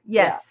 Yes.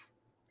 Yes.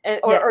 Yeah.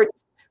 Or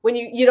when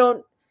you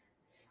don't,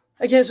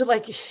 again, so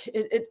like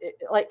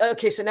like,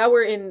 okay, so now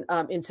we're in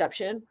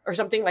Inception or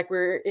something, like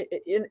we're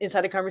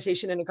inside a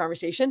conversation in a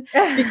conversation,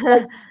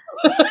 because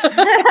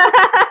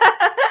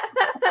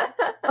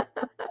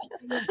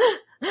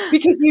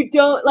because you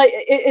don't like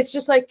it's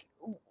just like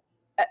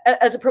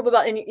as a purple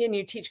belt, and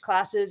you teach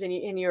classes,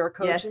 and you're a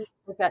coach, yes. and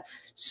stuff like that.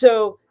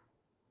 So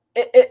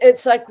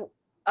it's like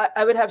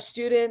I would have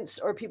students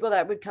or people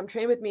that would come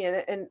train with me,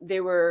 and they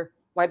were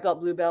white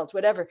belt, blue belts,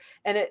 whatever.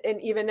 And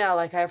even now,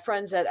 like I have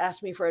friends that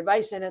ask me for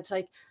advice, and it's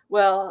like,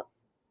 well,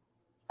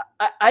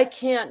 I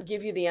can't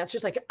give you the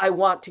answers. Like I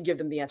want to give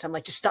them the answer. I'm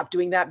like, just stop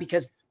doing that,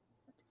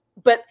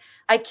 but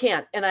I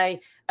can't. And I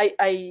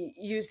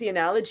use the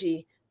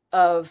analogy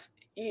of,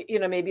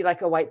 maybe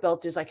like a white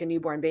belt is like a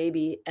newborn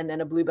baby, and then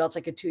a blue belt's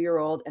like a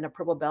 2-year-old, and a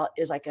purple belt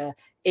is like a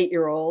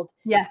 8-year-old.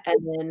 Yeah. And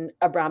then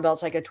a brown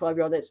belt's like a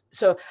 12-year-old.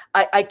 So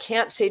I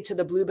can't say to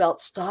the blue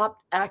belt, stop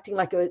acting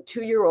like a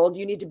 2-year-old.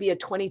 You need to be a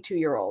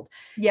 22-year-old.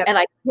 Yeah. And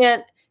I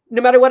can't,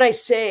 no matter what I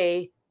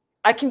say,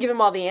 I can give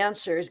him all the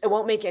answers. It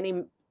won't make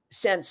any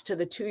sense to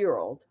the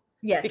 2-year-old.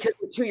 Yes. Because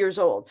they're 2 years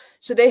old.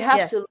 So they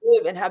have to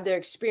live and have their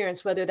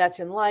experience, whether that's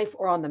in life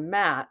or on the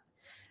mat,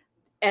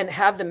 and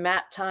have the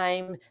mat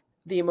time,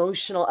 the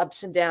emotional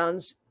ups and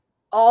downs,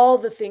 all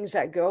the things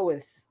that go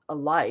with a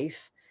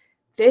life.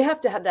 They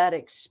have to have that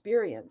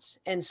experience.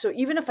 And so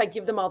even if I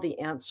give them all the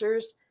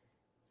answers,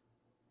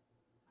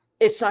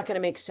 it's not going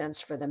to make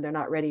sense for them. They're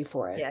not ready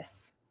for it.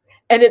 Yes.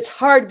 And it's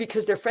hard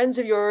because they're friends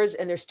of yours,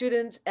 and they're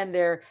students, and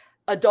they're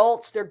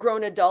adults, they're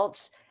grown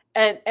adults.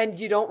 And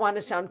you don't want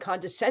to sound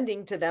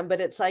condescending to them, but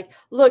it's like,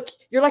 look,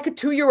 you're like a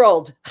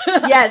 2-year-old.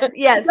 Yes.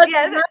 Yes.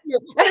 Yes.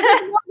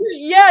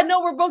 Yeah, no,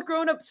 we're both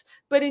grown-ups,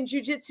 but in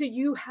jujitsu,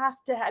 you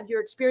have to have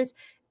your experience,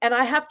 and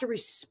I have to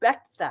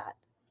respect that.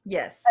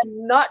 Yes.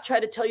 And not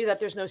try to tell you that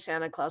there's no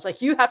Santa Claus.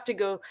 Like you have to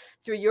go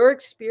through your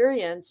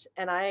experience,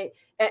 and I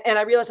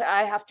realize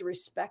I have to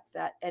respect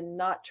that and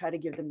not try to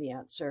give them the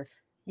answer.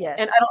 Yes.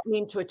 And I don't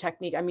mean to a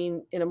technique. I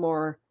mean in a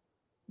more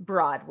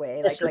broad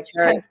way,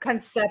 like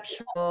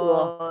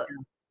conceptual.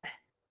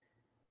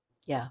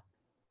 Yeah.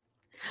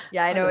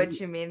 Yeah, I know what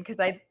you mean. Because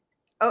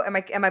am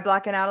I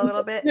blocking out a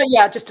little bit?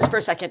 Yeah, just for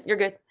a second. You're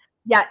good.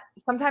 Yeah.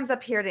 Sometimes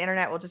up here, the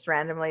internet will just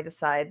randomly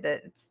decide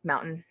that it's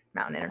mountain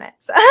internet.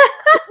 So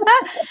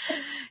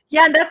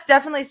yeah, and that's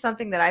definitely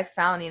something that I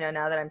found,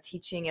 now that I'm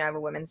teaching, I have a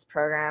women's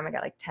program. I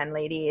got like 10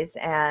 ladies,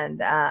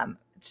 and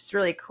it's just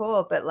really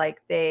cool. But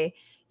like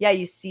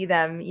you see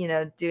them,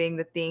 doing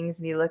the things,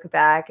 and you look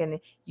back and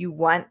you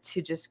want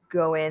to just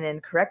go in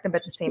and correct them.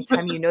 But at the same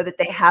time, that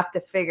they have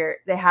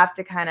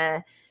to kind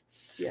of,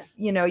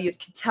 you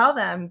can tell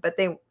them, but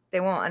they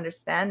won't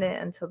understand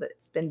it until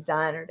it's been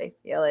done or they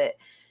feel it.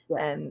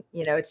 Yeah. And,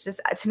 it's just,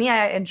 to me,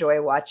 I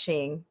enjoy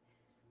watching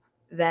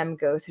them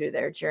go through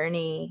their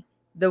journey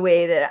the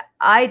way that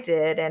I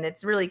did. And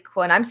it's really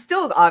cool. And I'm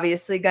still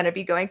obviously going to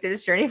be going through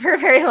this journey for a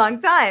very long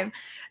time.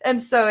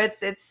 And so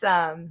it's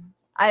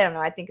I don't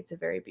know. I think it's a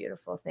very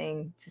beautiful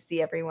thing to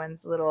see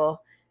everyone's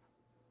little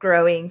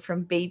growing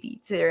from baby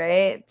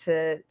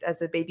to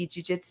as a baby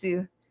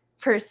jujitsu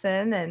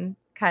person, and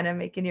kind of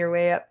making your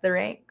way up the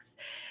ranks.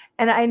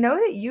 And I know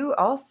that you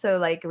also,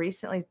 like,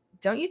 recently,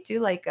 don't you do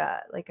like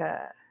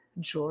a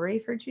jewelry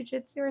for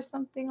jujitsu or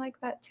something like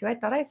that too. I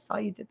thought I saw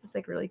you did this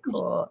like really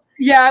cool.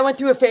 Yeah, I went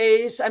through a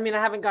phase. I mean, I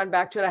haven't gone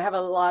back to it. I have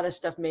a lot of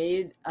stuff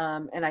made.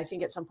 And I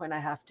think at some point I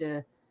have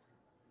to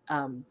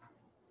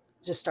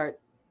just start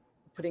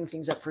putting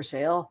things up for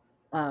sale.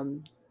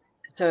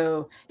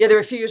 So yeah, there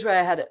were a few years where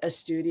I had a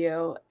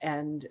studio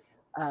and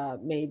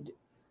made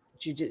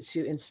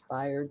jujitsu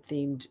inspired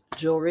themed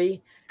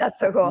jewelry. That's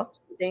so cool.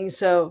 Things.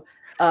 So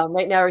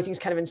right now everything's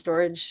kind of in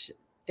storage.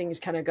 Things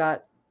kind of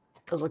got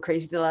a little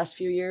crazy the last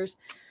few years.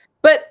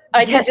 But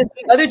I did just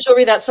other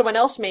jewelry that someone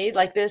else made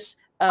like this.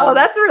 Oh,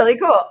 that's really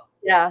cool.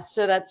 Yeah.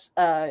 So that's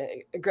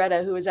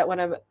Greta, who was at one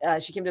of,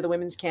 she came to the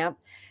women's camp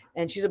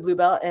and she's a blue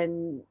belt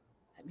and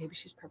maybe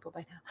she's purple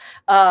by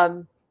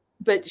now.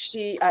 But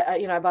she,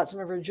 I bought some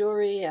of her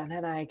jewelry and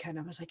then I kind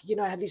of was like,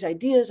 I have these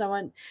ideas I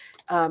want,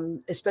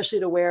 especially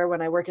to wear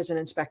when I work as an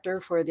inspector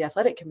for the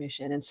athletic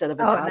commission instead of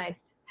a top.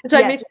 Nice. And so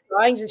I made some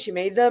drawings and she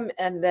made them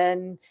and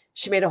then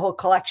she made a whole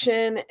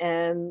collection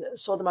and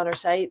sold them on her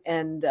site.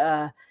 And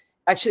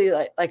actually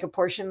like a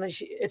portion,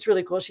 it's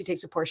really cool. She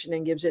takes a portion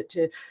and gives it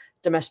to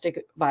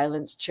domestic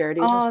violence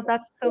charities. Oh,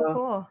 that's so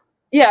cool.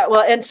 Yeah.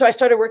 Well, and so I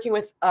started working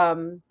with,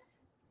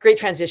 great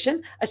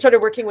transition. I started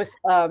working with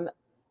a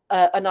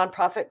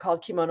nonprofit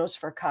called Kimonos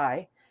for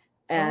Kai.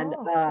 And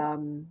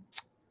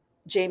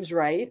James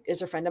Wright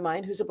is a friend of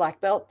mine who's a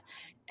black belt,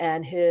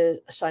 and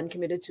his son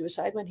committed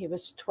suicide when he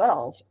was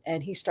 12.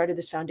 And he started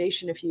this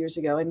foundation a few years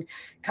ago. And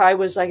Kai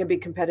was like a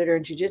big competitor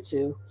in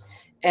jiu-jitsu.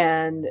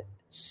 And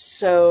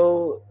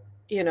so,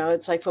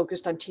 it's like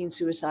focused on teen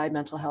suicide,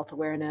 mental health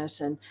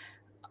awareness, and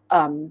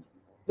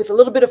with a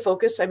little bit of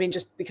focus, I mean,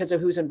 just because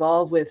of who's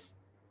involved with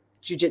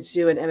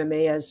jiu-jitsu and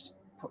MMA as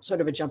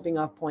sort of a jumping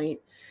off point.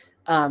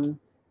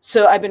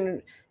 So I've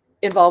been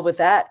involved with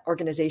that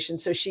organization.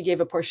 So she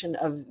gave a portion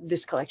of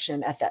this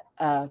collection at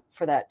that,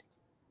 for that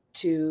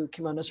to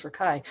Kimonos for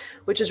Kai,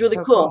 which is really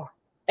cool.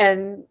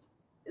 And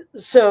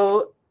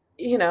so,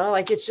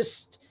 like, it's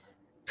just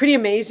pretty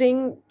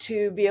amazing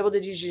to be able to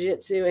do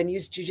jiu-jitsu and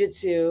use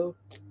jiu-jitsu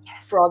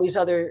for all these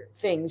other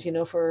things,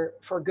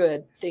 for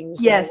good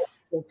things.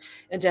 Yes.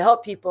 And to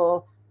help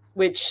people,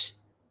 which,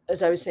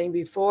 as I was saying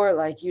before,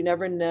 like, you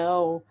never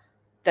know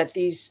that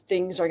these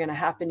things are going to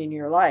happen in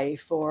your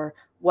life or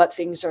what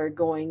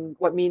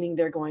meaning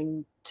they're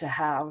going to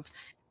have.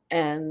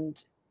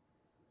 And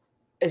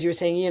as you were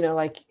saying,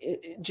 like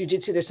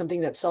jiu-jitsu, there's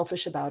something that's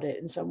selfish about it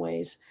in some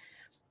ways.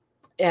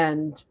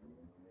 And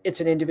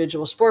it's an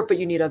individual sport, but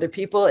you need other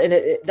people. And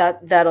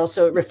that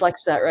also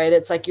reflects that, right?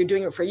 It's like you're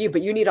doing it for you,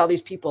 but you need all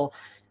these people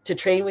to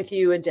train with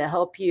you and to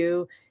help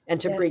you and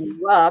to bring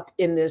you up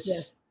in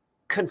this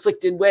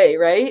conflicted way,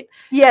 right?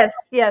 Yes.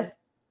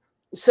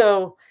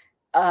 So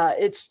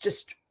it's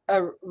just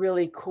a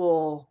really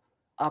cool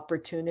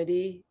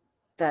opportunity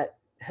that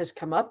has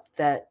come up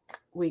that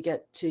we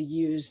get to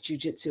use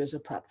jiu-jitsu as a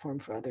platform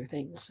for other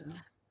things. So.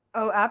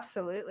 Oh,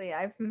 absolutely.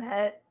 I've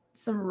met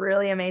some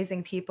really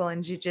amazing people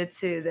in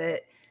jiu-jitsu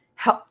that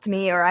helped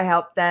me or I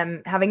helped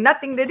them, having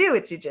nothing to do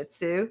with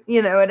jiu-jitsu.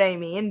 You know what I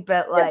mean?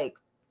 But like,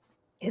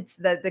 it's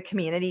the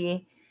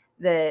community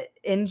that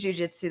in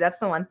jiu-jitsu, that's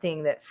the one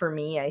thing that for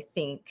me, I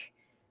think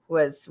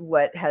was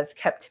what has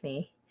kept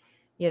me,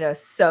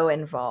 so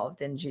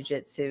involved in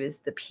jiu-jitsu is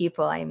the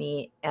people I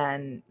meet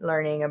and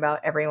learning about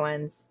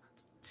everyone's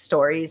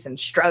stories and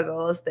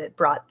struggles that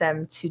brought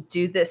them to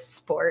do this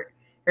sport.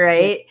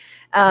 Right.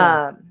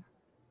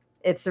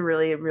 It's a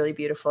really, really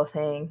beautiful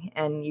thing.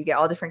 And you get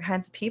all different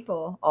kinds of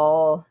people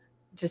all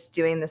just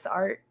doing this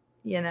art,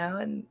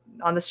 and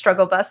on the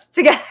struggle bus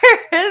together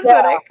is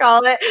what I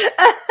call it.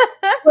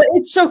 Well,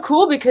 it's so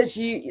cool because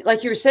you,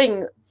 like you were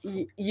saying,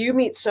 you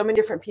meet so many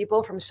different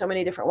people from so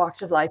many different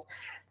walks of life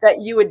that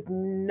you would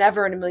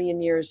never in a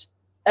million years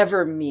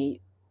ever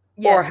meet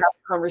or have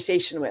a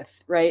conversation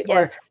with, right?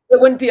 Or it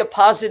wouldn't be a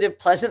positive,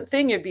 pleasant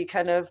thing. It'd be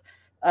kind of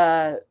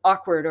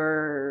awkward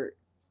or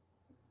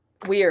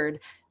weird.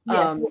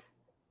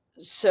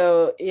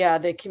 So yeah,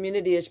 the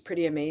community is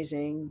pretty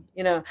amazing.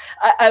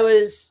 I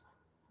was,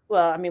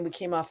 we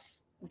came off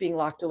being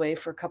locked away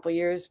for a couple of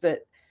years,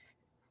 but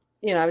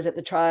I was at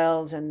the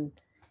trials and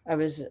I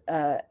was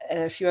at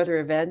a few other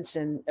events,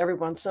 and every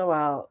once in a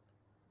while,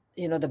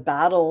 the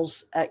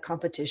battles at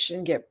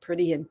competition get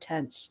pretty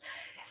intense.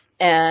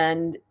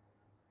 And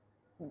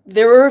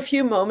there were a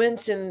few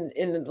moments in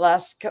the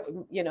last,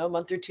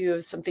 month or two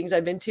of some things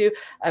I've been to,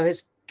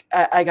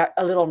 I got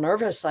a little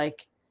nervous.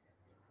 Like,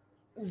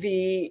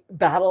 the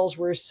battles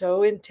were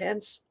so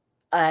intense.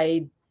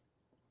 I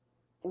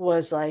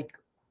was like,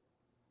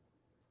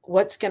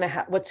 what's going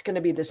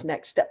to be this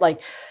next step?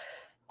 Like,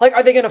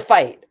 are they going to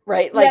fight?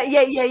 Right. Like,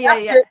 yeah.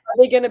 Are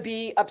they going to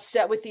be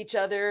upset with each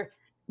other?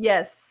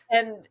 Yes.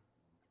 And,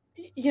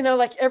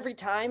 like every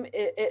time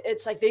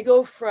it's like they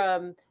go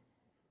from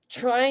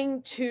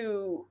trying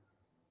to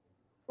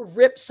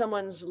rip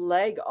someone's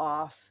leg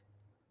off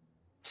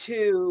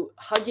to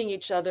hugging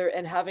each other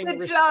and having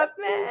Good job,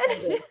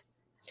 man.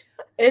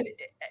 And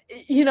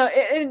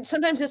and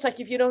sometimes it's like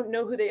if you don't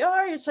know who they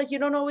are, it's like you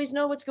don't always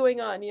know what's going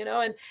on,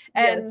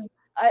 and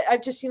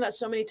I've just seen that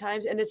so many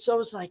times, and it's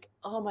always like,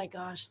 oh my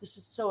gosh, this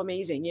is so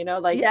amazing, you know,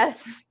 like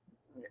Yes.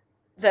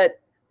 that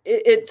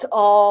it's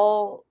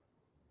all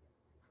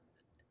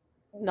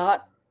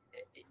not,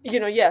 you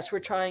know, yes, we're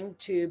trying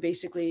to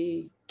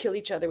basically kill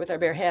each other with our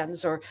bare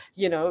hands, or,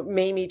 you know,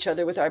 maim each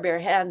other with our bare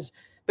hands,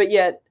 but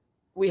yet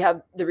we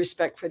have the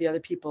respect for the other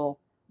people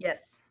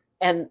Yes.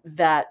 and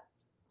that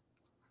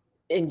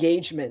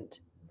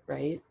engagement,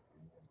 right?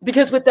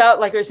 Because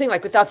without, like I was saying,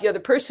 like without the other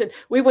person,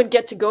 we wouldn't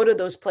get to go to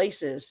those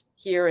places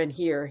here and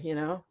here, you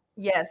know?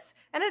 Yes.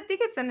 And I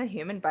think it's in the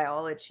human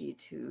biology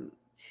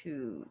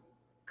to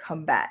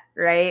combat,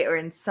 right? Or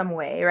in some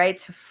way, right?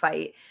 To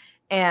fight.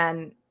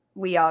 And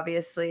we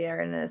obviously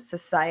are in a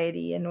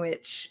society in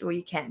which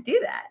we can't do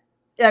that.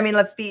 I mean,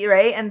 let's be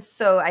right. And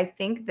so I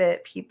think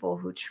that people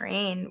who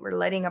train, we're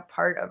letting a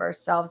part of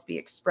ourselves be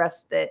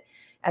expressed that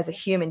as a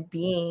human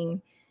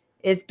being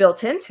is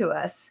built into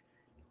us,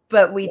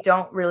 but we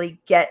don't really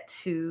get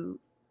to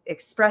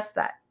express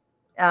that.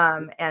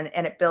 And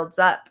it builds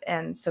up.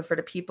 And so for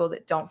the people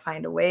that don't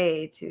find a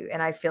way to,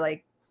 and I feel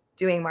like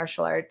doing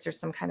martial arts or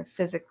some kind of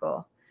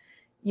physical,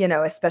 you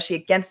know, especially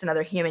against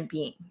another human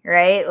being,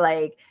 right?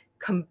 Like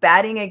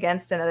combating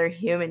against another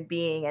human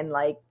being and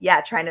like,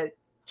 yeah, trying to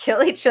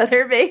kill each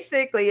other.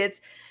 Basically,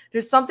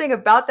 there's something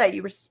about that.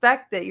 You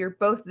respect that you're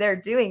both there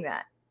doing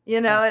that.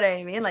 You know what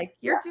I mean? Like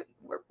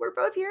we're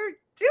both here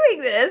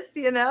doing this,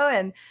 you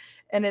know,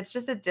 and it's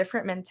just a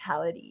different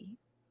mentality.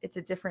 It's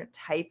a different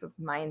type of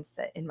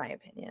mindset, in my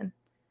opinion.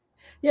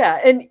 Yeah.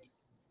 And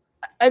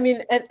I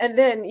mean, and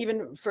then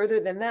even further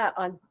than that,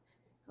 on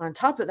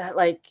top of that,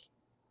 like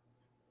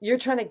you're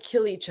trying to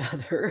kill each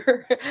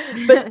other,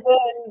 but then,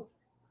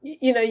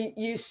 you know,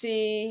 you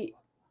see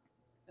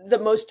the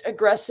most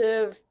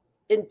aggressive,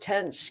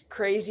 intense,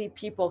 crazy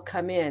people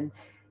come in.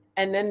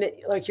 And then,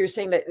 like you're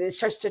saying, that it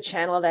starts to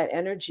channel that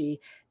energy.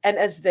 And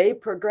as they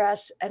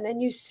progress, and then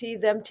you see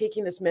them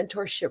taking this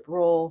mentorship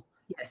role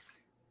Yes.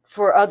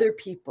 for other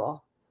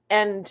people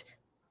and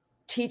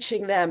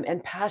teaching them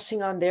and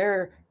passing on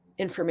their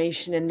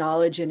information and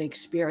knowledge and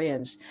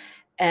experience.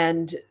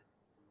 And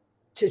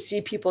to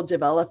see people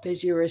develop,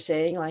 as you were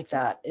saying, like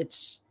that,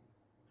 it's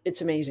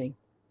amazing.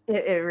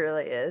 It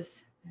really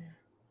is.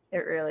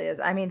 It really is.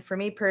 I mean, for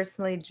me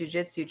personally,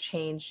 jujitsu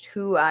changed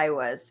who I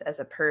was as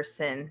a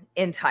person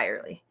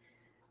entirely.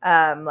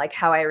 Like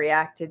how I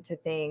reacted to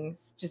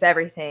things, just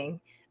everything.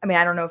 I mean,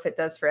 I don't know if it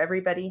does for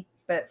everybody,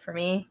 but for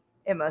me,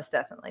 it most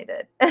definitely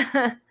did.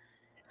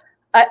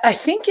 I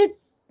think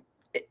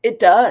it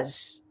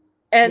does.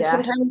 And Yeah.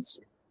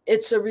 sometimes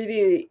it's a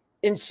really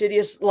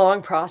insidious,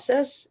 long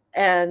process.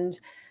 And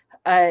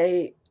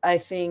I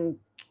think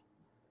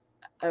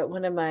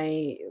one of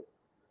my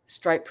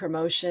stripe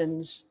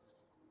promotions,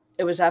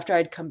 it was after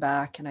I'd come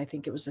back, and I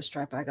think it was the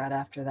stripe I got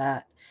after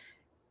that.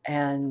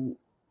 And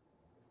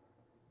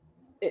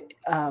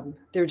there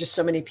were just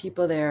so many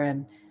people there,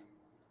 and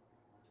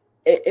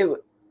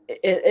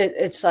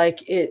it's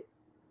like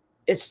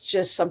it's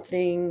just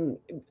something,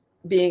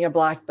 being a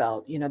black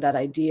belt, you know, that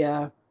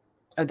idea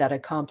of that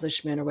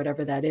accomplishment or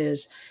whatever that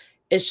is,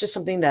 it's just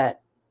something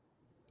that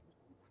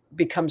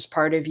becomes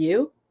part of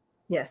you.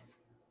 Yes.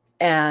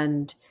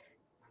 And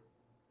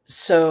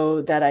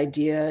so that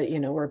idea, you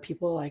know, where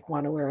people like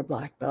want to wear a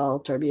black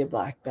belt or be a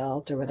black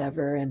belt or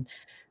whatever. And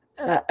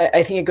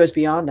I think it goes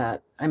beyond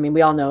that. I mean,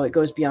 we all know it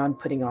goes beyond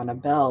putting on a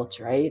belt,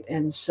 right?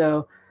 And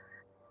so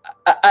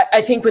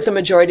I think with the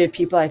majority of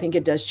people, I think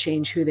it does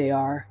change who they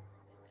are.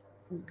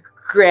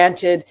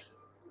 Granted,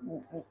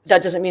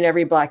 that doesn't mean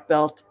every black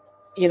belt,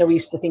 you know, we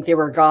used to think they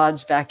were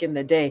gods back in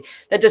the day.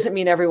 That doesn't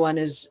mean everyone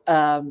is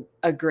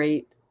a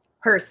great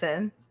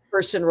person,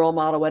 role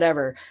model,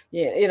 whatever,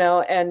 you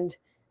know, and,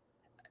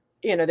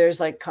 you know, there's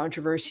like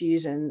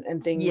controversies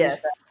and things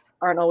yes. that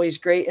aren't always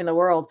great in the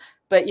world,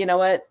 but you know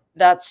what,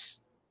 that's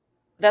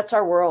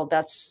our world.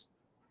 That's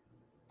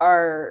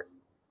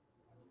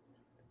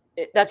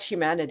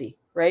humanity,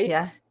 right?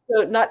 Yeah.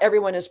 So not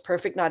everyone is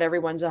perfect. Not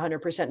everyone's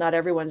 100%. Not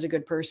everyone's a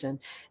good person.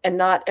 And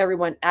not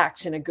everyone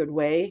acts in a good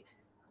way,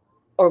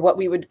 or what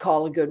we would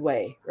call a good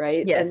way,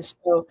 right? Yes. And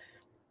so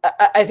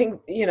I think,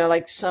 you know,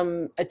 like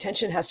some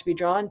attention has to be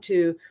drawn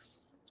to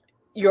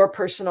your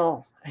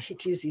personal, I hate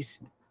to use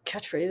these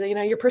catchphrases, you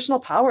know, your personal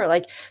power.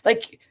 Like,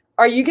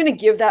 are you going to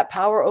give that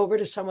power over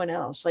to someone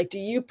else? Like, do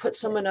you put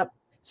someone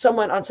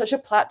on such a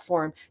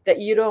platform that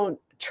you don't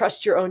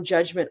trust your own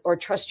judgment, or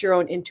trust your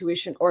own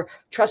intuition, or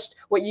trust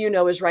what you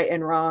know is right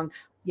and wrong,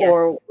 Yes.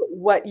 or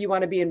what you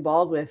want to be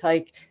involved with,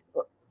 like,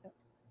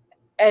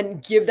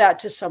 and give that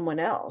to someone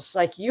else?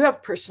 Like, you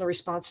have personal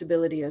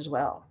responsibility as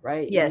well,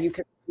 right? Yes. And you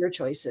can make your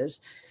choices,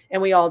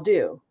 and we all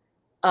do.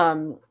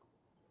 But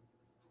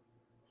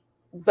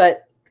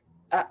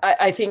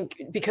I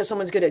think because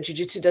someone's good at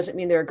jiu-jitsu doesn't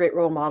mean they're a great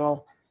role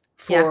model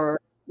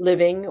for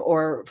living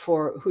or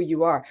for who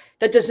you are.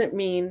 That doesn't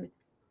mean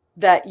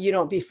that you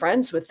don't be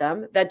friends with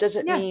them. That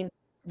doesn't mean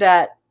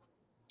that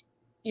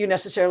you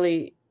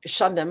necessarily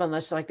shun them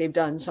unless like they've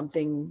done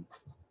something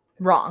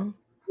wrong.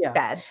 Yeah.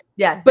 Bad.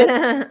 Yeah.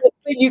 But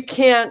you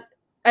can't,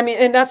 I mean,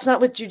 and that's not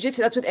with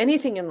jiu-jitsu, that's with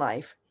anything in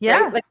life.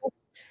 Yeah. Right? Like,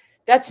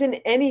 that's in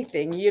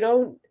anything. You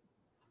don't,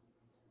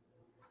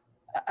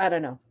 I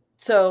don't know.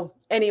 So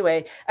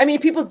anyway, I mean,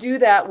 people do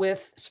that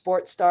with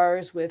sports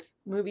stars, with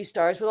movie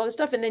stars, with all this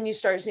stuff. And then you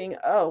start seeing,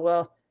 oh,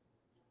 well,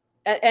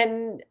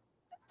 and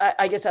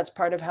I guess that's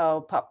part of how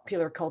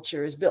popular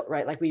culture is built,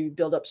 right? Like we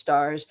build up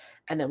stars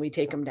and then we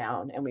take them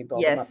down, and we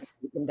build them up and Yes.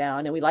 take them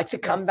down, and we like the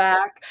Yes.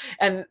 comeback,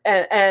 and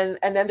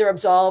then they're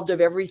absolved of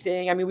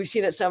everything. I mean, we've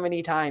seen it so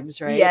many times,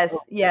 right? Yes.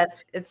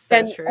 Yes. It's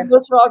so true. And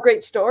those are all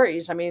great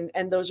stories. I mean,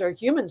 and those are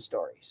human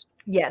stories.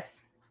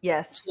 Yes.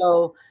 Yes.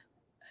 So,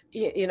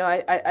 you know,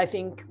 I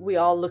think we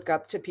all look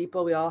up to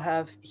people. We all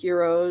have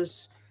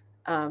heroes,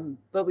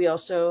 but we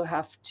also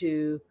have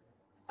to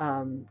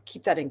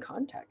keep that in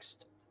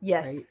context.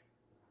 Yes. Right?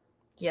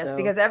 Yes, So,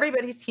 because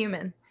everybody's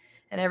human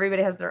and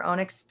everybody has their own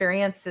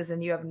experiences,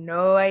 and you have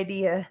no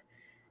idea,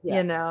 yeah.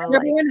 you know, And like,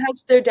 everyone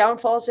has their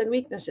downfalls and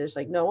weaknesses.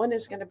 Like no one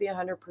is going to be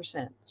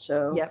 100%.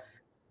 So, yep.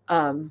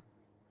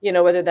 You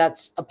know, whether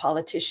that's a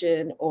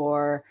politician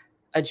or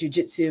a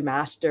jujitsu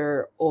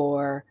master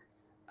or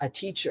a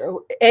teacher,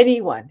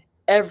 anyone,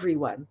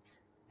 everyone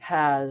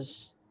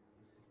has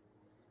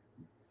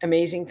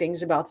amazing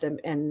things about them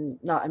and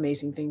not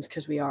amazing things,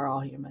 because we are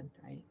all human,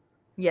 right?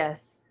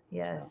 Yes.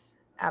 Yes.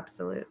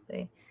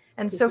 Absolutely.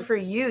 And so for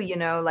you, you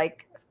know,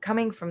 like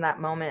coming from that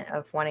moment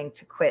of wanting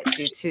to quit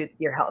due to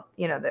your health,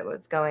 you know, that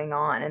was going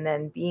on, and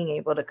then being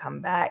able to come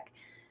back,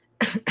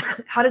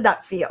 how did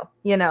that feel?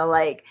 You know,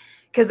 like,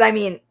 because I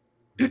mean,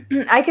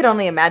 I could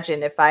only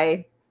imagine if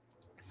I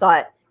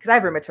thought, because I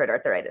have rheumatoid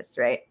arthritis,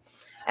 right?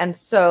 And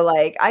so,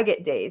 like, I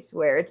get days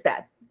where it's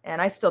bad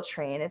and I still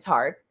train. It's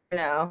hard, you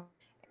know,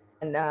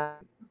 and,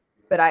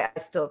 but I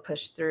still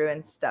push through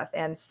and stuff.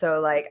 And so,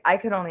 like, I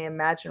could only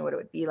imagine what it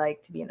would be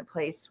like to be in a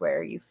place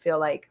where you feel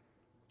like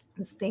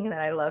this thing that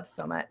I love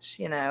so much,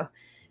 you know,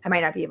 I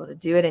might not be able to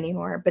do it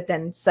anymore, but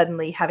then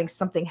suddenly having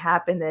something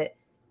happen that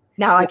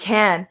now I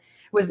can.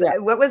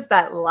 What was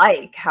that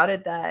like? How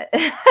did that?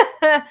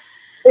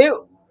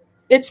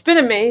 It's been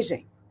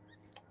amazing,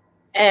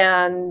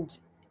 and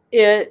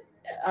it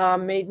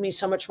made me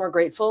so much more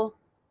grateful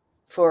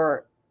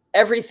for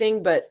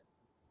everything, but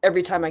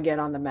every time I get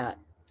on the mat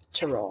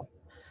to roll.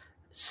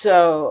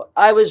 So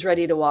I was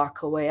ready to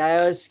walk away.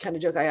 I was kind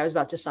of joking. I was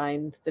about to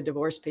sign the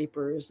divorce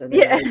papers, and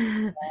then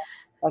I was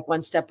like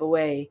one step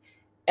away.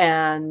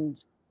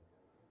 And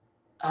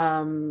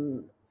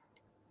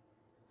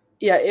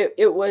yeah,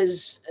 it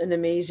was an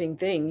amazing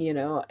thing, you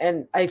know.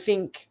 And I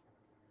think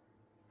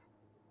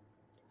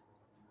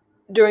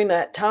during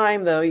that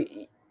time, though,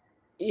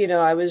 you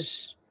know, I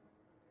was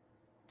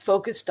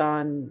focused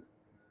on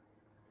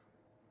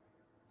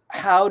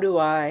how do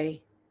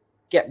I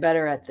get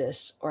better at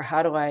this, or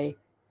how do I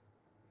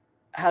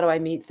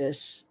meet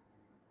this.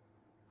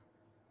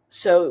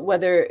 So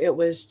whether it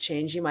was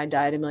changing my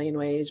diet a million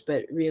ways,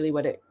 but really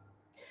what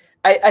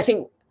I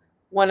think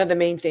one of the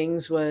main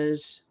things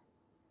was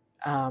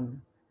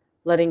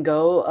letting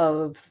go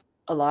of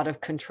a lot of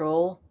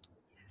control,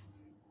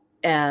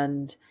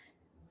 and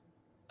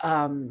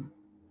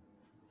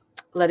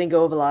letting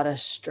go of a lot of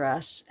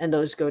stress, and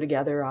those go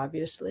together,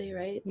 obviously,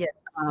 right? Yes.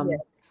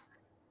 Yes.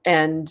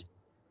 And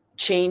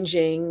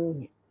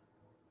changing,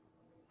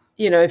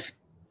 you know, if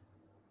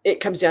it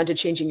comes down to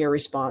changing your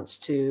response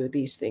to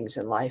these things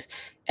in life,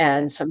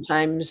 and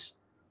sometimes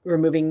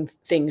removing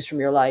things from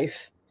your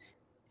life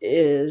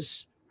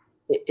is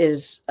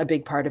a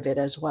big part of it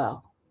as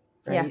well,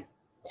 right?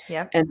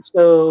 Yeah. And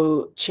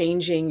so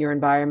changing your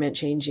environment,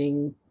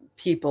 changing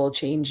people,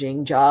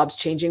 changing jobs,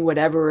 changing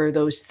whatever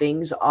those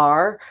things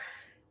are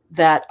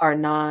that are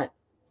not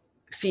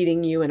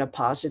feeding you in a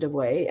positive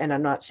way. And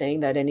I'm not saying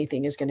that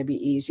anything is going to be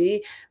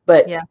easy,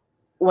 but Yeah.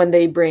 when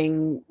they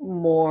bring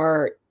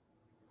more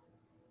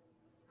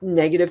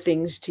negative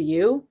things to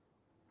you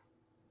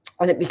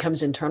and it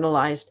becomes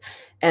internalized,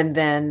 and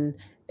then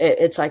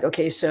it's like,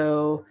 okay,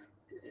 so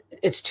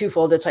it's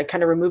twofold. It's like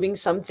kind of removing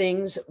some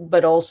things,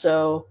 but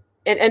also,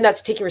 and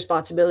that's taking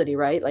responsibility,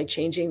 right? Like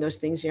changing those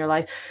things in your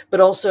life,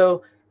 but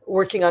also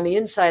working on the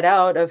inside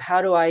out of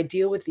how do I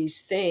deal with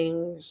these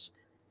things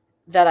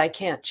that I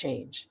can't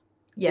change,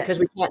 because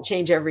we Yes. can't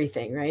change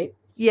everything, right?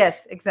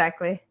 Yes,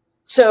 exactly.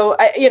 So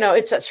you know,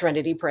 it's that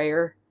serenity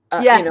prayer,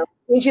 you know,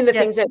 changing the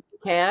things that you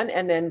can,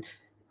 and then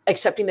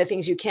accepting the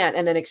things you can't,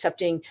 and then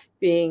accepting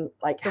being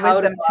like, The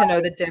how do wisdom to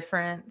know the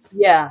difference.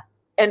 yeah.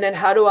 And then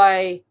how do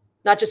I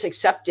not just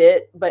accept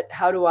it, but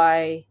how do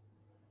I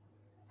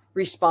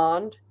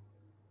respond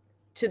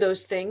to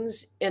those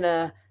things in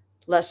a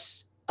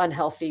less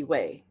unhealthy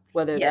way?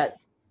 Whether that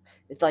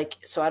it's like,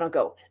 so I don't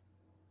go,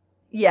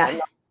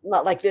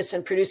 not like this,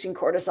 and producing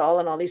cortisol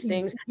and all these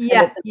things.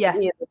 And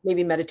it's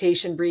maybe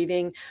meditation,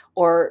 breathing,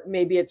 or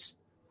maybe it's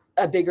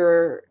a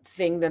bigger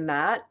thing than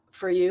that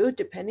for you,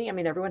 depending. I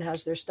mean, everyone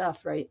has their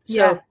stuff, right?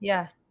 So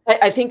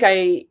I think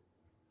that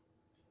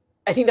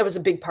was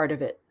a big part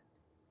of it.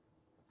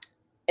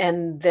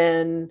 And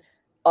then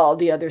all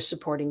the other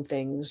supporting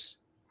things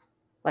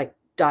like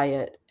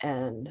diet.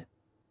 And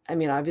I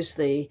mean,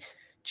 obviously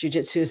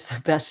jiu-jitsu is the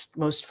best,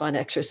 most fun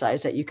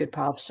exercise that you could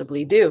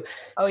possibly do.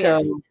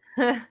 So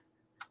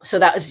So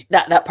that was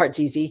that part's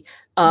easy.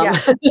 Yeah.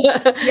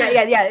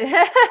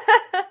 Yeah.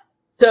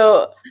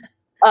 So,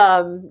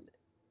 um,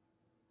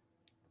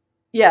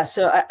 yeah,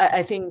 so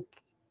I think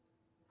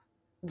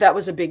that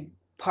was a big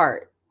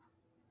part.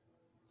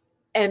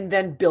 And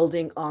then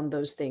building on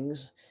those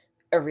things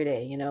every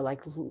day, you know,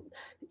 like,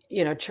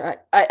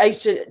 I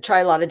used to try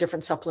a lot of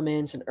different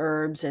supplements and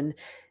herbs, and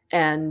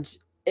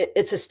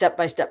it's a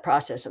step-by-step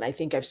process. And I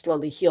think I've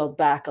slowly healed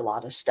back a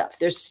lot of stuff.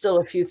 There's still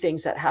a few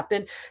things that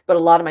happen, but a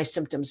lot of my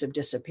symptoms have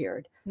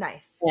disappeared.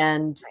 Nice.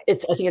 And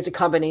Nice. I think it's a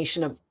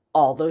combination of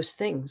all those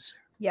things.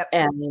 Yep.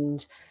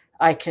 And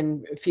I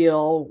can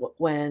feel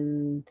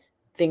when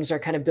things are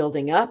kind of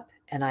building up,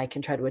 and I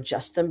can try to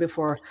adjust them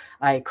before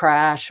I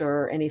crash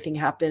or anything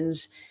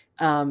happens.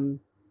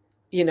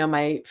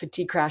 My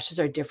fatigue crashes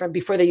are different.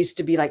 Before, they used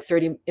to be like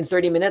 30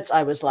 minutes,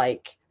 I was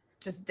like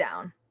just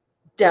down,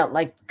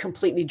 like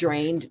completely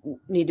drained,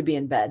 need to be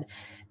in bed.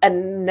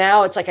 And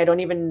now it's like I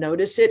don't even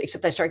notice it,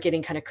 except I start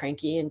getting kind of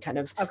cranky and kind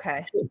of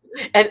okay.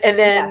 and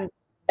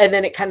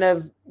then it kind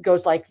of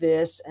goes like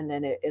this, and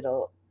then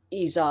it'll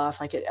ease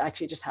off. Like, it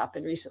actually just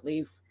happened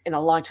recently. In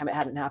a long time it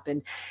hadn't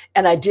happened,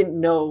 and I didn't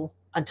know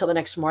until the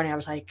next morning. I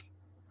was like,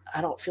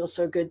 I don't feel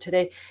so good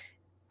today.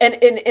 And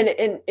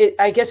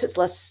I guess it's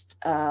less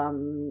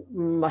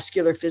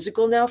muscular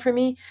physical now for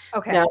me.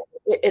 Okay. Now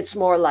it's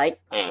more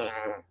like okay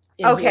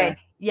here.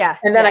 Yeah.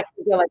 And then I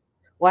can feel like,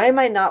 why do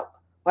I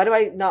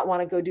not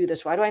want to go do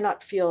this? Why do I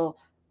not feel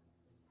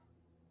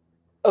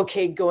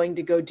okay going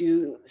to go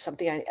do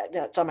something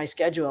that's on my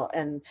schedule?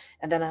 And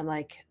then I'm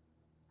like,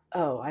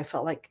 oh, I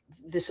felt like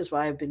this is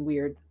why I've been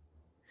weird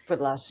for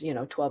the last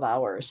 12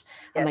 hours.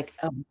 I'm like,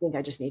 oh, I think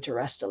I just need to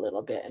rest a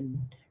little bit and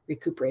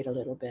recuperate a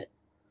little bit,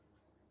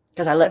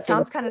 because I let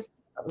things kind of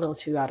a little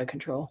too out of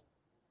control.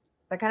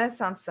 That kind of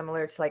sounds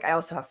similar to, like, I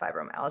also have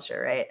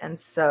fibromyalgia, right? And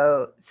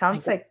so it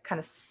sounds like kind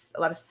of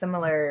a lot of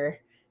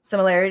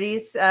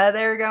similarities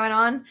there going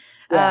on.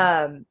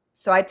 Yeah.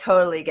 So I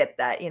totally get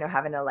that,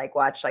 having to like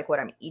watch like what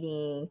I'm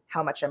eating,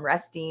 how much I'm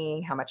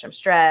resting, how much I'm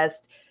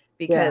stressed,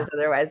 because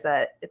otherwise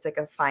it's like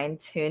a fine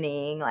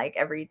tuning, like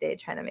every day,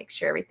 trying to make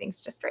sure everything's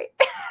just right.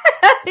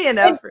 And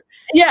then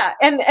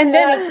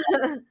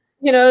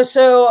it's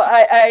so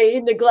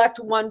I neglect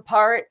one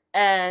part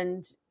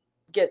and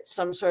get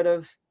some sort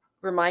of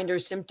reminder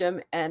symptom,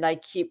 and I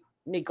keep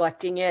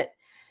neglecting it,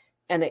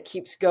 and it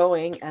keeps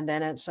going, and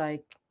then it's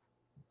like,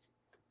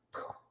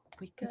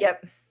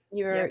 yep.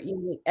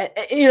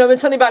 And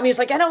something about me is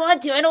like, I don't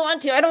want to, and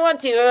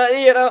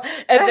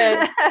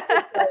then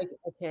it's like,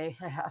 okay,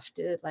 I have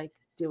to like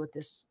deal with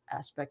this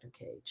aspect.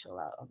 Okay, chill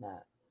out on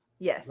that.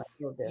 Yes. Let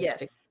go of this,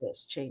 fix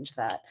this, change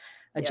that,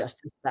 adjust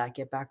this back,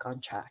 get back on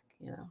track,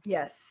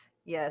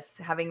 Yes.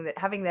 Having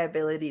the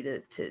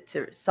ability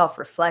to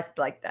self-reflect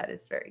like that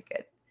is very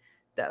good,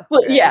 though.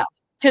 Well, right? Yeah,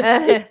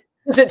 because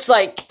it's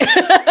like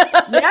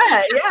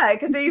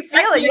because you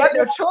feel it, you have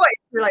no choice.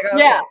 You're like,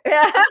 okay.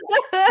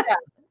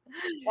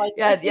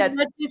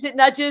 It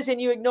nudges and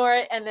you ignore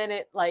it, and then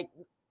it like,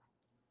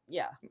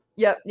 no,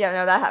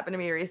 that happened to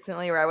me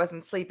recently, where I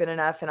wasn't sleeping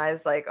enough, and I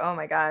was like, oh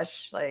my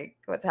gosh, like,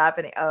 what's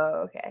happening?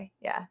 Oh, okay.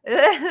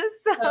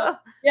 So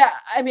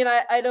I mean,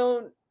 I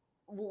don't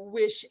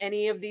wish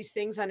any of these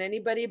things on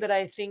anybody, but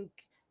I think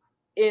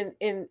in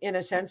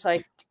a sense,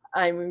 like,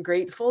 I'm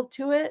grateful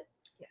to it,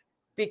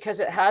 because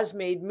it has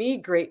made me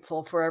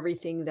grateful for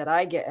everything that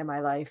I get in my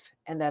life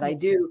and that I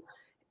do.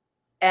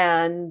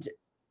 And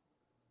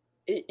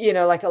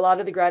like, a lot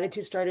of the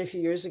gratitude started a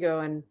few years ago,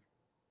 and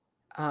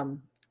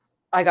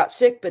I got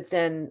sick, but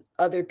then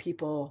other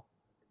people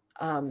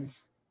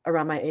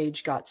around my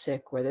age got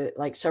sick, where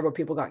like several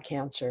people got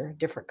cancer,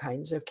 different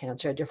kinds of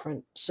cancer,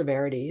 different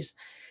severities.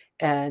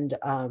 And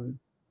I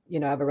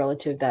have a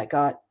relative that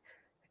got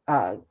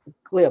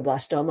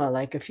glioblastoma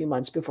like a few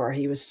months before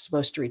he was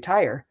supposed to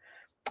retire,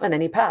 and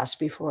then he passed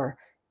before.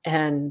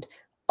 And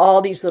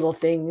all these little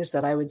things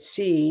that I would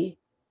see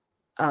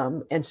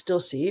and still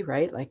see,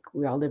 right? Like,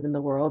 we all live in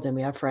the world, and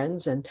we have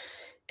friends,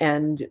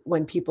 and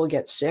when people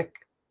get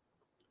sick,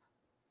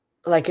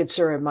 like, it's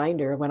a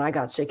reminder. When I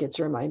got sick, it's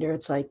a reminder.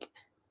 It's like,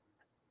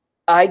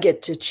 I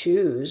get to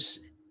choose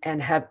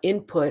and have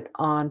input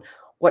on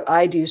what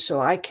I do, so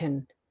I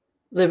can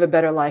live a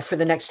better life for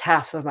the next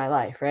half of my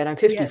life, right? I'm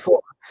 54.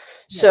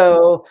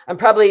 So I'm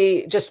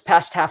probably just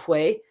past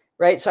halfway,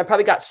 right? So I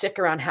probably got sick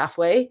around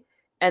halfway.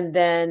 And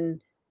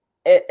then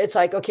it's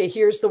like, okay,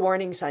 here's the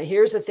warning sign.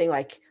 Here's the thing,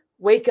 like,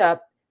 wake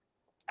up.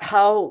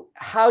 How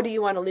do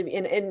you want to live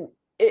in?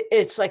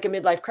 It's like a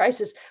midlife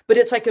crisis, but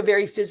it's like a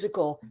very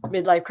physical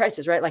midlife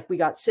crisis, right? Like, we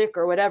got sick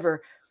or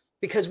whatever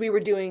because we were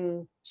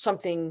doing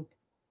something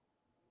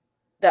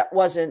that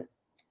wasn't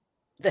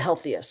the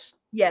healthiest.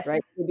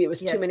 Right. Maybe it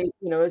was too many,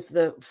 it was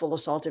the full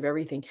assault of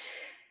everything.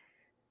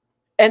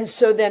 And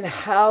so then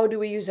how do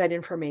we use that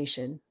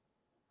information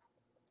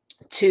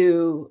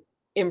to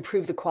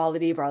improve the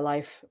quality of our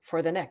life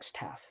for the next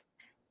half?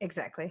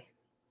 Exactly.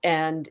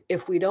 And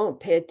if we don't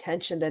pay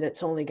attention, then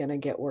it's only going to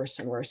get worse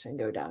and worse and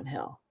go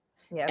downhill.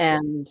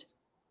 And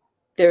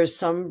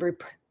there's a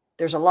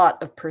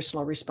lot of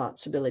personal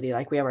responsibility.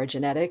 Like, we have our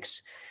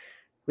genetics,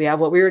 We have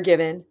what we were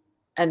given,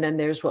 and then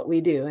there's what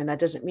we do. And that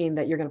doesn't mean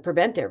that you're going to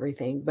prevent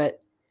everything,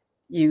 but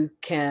you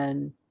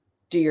can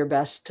do your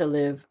best to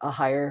live a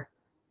higher,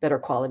 better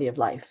quality of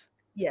life.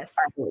 Yes.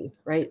 I believe,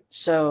 right?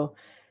 So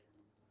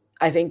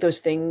I think those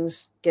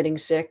things, getting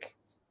sick,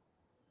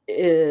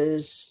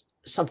 is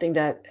something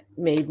that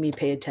made me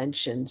pay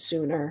attention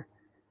sooner,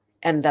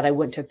 and that I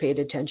wouldn't have paid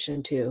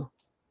attention to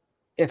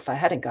if I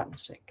hadn't gotten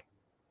sick.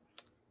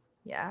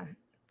 Yeah.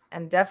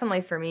 And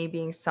definitely for me,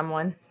 being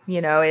someone,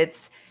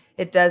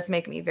 it does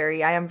make me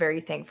I am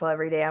very thankful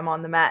every day I'm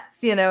on the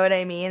mats. You know what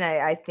I mean?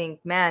 I think,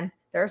 man,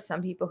 there are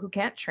some people who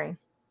can't train.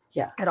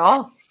 Yeah. At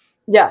all.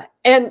 Yeah.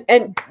 And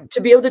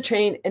to be able to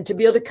train and to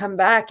be able to come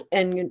back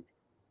and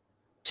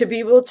to be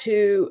able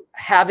to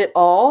have it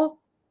all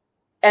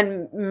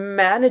and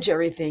manage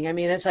everything. I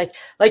mean, it's like,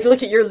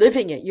 look at, you're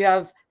living it. You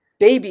have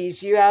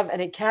babies, you have an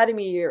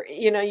academy,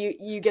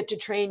 you get to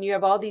train, you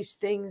have all these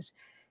things.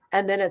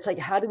 And then it's like,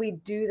 how do we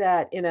do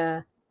that in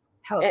a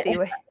healthy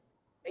way?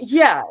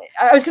 Yeah.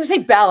 I was going to say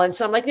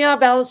balance. I'm like, yeah,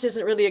 balance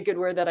isn't really a good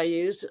word that I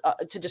use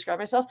to describe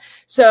myself.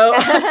 So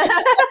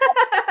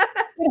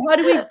how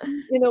do we,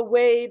 in a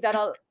way that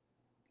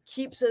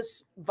keeps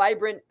us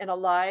vibrant and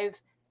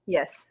alive?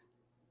 Yes.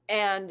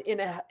 And in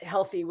a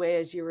healthy way,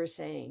 as you were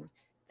saying,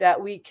 that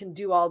we can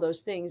do all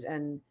those things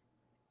and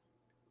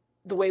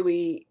the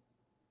way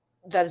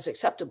that is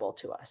acceptable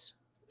to us.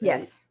 Right?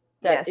 Yes.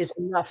 That is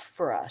enough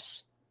for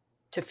us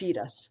to feed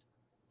us.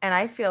 And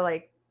I feel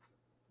like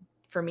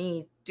for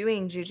me,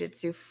 doing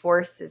jujitsu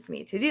forces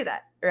me to do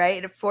that,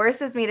 right? It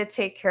forces me to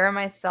take care of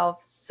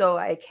myself so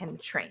I can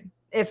train,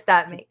 if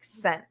that makes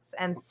sense.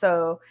 And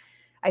so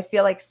I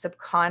feel like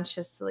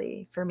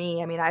subconsciously for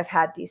me, I mean, I've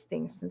had these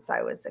things since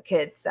I was a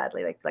kid,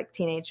 sadly, like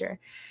teenager.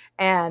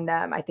 And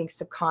I think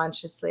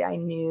subconsciously I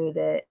knew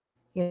that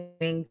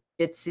doing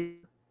jiu-jitsu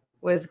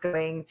was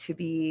going to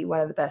be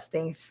one of the best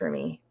things for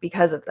me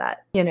because of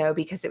that,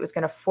 because it was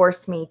going to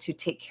force me to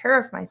take care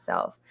of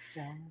myself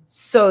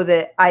so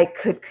that I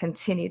could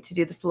continue to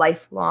do this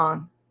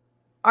lifelong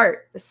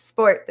art, the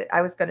sport that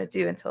I was going to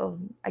do until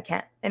I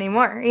can't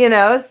anymore,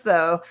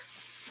 so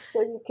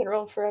you can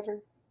roll forever.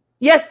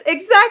 Yes,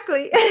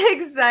 exactly.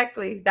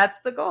 Exactly. That's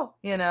the goal,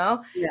 Yeah.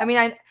 I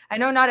mean, I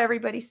know not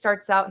everybody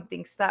starts out and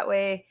thinks that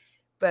way,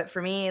 but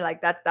for me,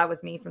 like that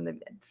was me from the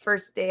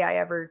first day I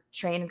ever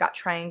trained and got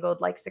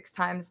triangled like 6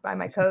 times by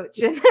my coach.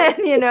 And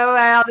then, I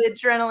had the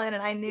adrenaline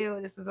and I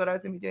knew this is what I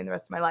was going to be doing the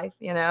rest of my life,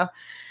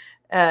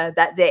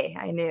 that day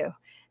I knew.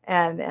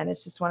 And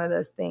it's just one of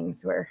those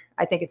things where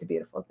I think it's a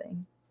beautiful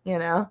thing,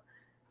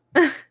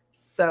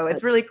 So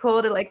it's really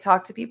cool to like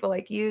talk to people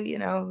like you,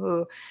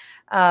 who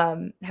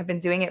have been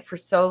doing it for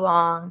so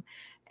long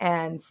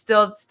and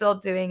still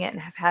doing it and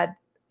have had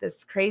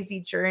this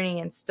crazy journey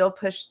and still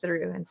push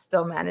through and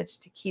still manage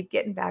to keep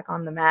getting back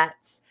on the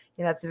mats.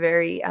 It's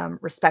very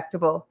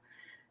respectable.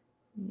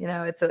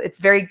 It's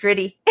very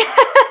gritty.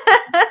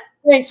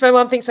 Thanks. My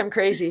mom thinks I'm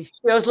crazy.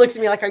 She always looks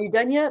at me like, are you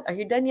done yet? Are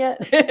you done yet?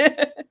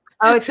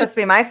 Oh, trust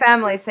me. My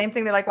family, same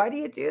thing. They're like, why do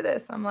you do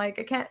this? I'm like,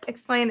 I can't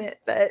explain it,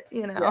 but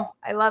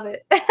I love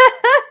it.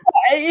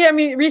 I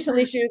mean,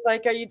 recently she was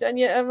like, are you done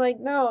yet? I'm like,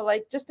 no,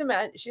 like, just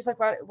imagine. She's like,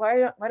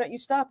 why don't you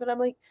stop? And I'm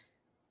like,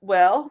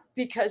 well,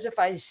 because if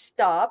I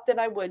stopped, then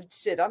I would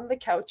sit on the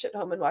couch at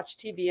home and watch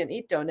TV and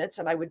eat donuts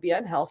and I would be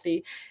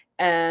unhealthy.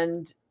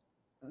 And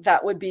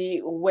that would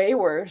be way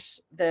worse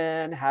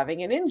than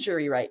having an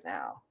injury right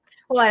now.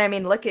 Well, I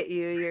mean, look at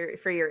you.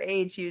 For your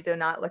age, you do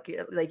not look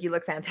like you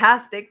look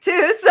fantastic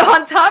too. So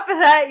on top of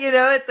that,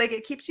 it's like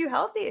it keeps you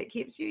healthy. It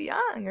keeps you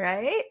young,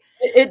 right?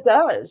 It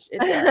does.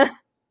 It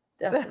does.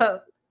 Definitely. So,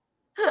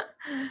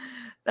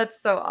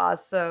 that's so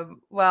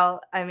awesome. Well,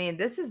 I mean,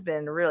 this has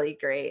been really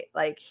great,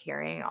 like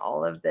hearing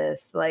all of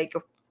this. Like,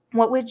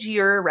 what would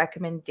your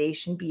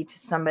recommendation be to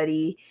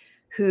somebody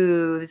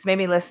who's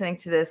maybe listening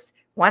to this,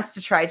 wants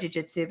to try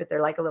jiu-jitsu, but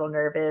they're like a little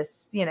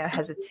nervous,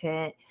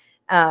 hesitant?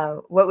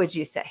 What would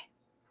you say?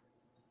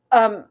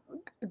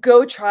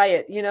 Go try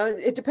it.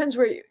 It depends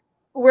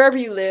wherever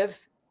you live.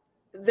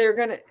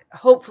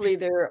 Hopefully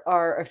there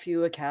are a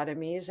few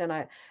academies, and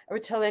I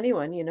would tell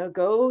anyone,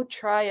 go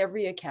try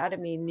every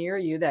academy near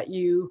you that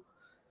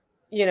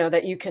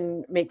that you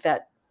can make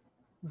that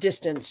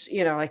distance.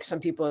 Like some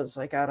people, it's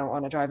like, I don't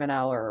want to drive an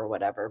hour or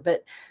whatever,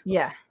 but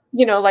yeah,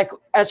 like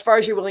as far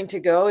as you're willing to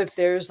go, if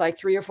there's like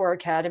 3 or 4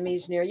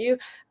 academies near you,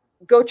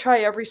 go try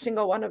every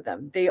single one of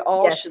them. They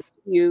all should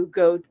you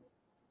go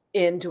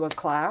into a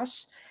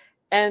class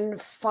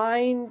and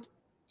find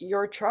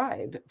your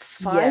tribe,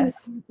 find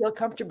feel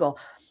comfortable.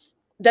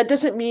 That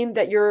doesn't mean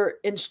that your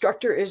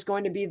instructor is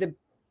going to be the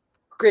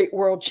great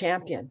world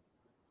champion,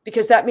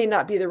 because that may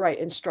not be the right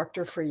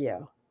instructor for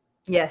you.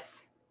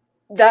 Yes.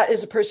 That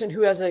is a person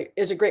who is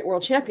a great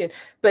world champion.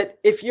 But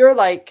if you're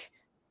like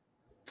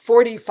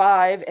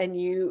 45 and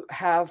you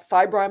have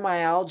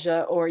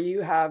fibromyalgia or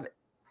you have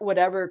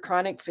whatever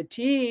chronic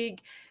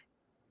fatigue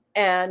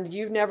and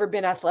you've never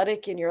been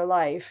athletic in your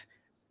life,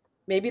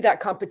 maybe that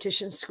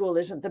competition school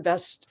isn't the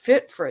best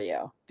fit for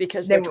you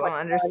because they won't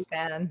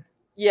understand.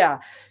 Yeah.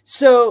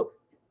 So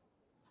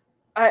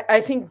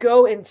I think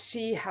go and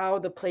see how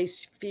the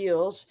place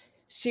feels,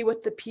 see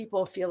what the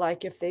people feel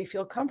like, if they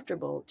feel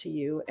comfortable to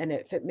you and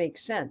if it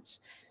makes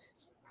sense.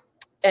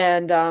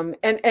 And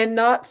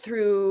not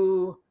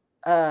through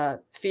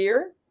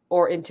fear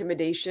or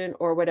intimidation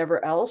or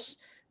whatever else.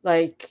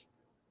 Like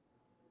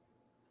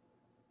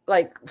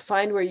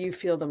find where you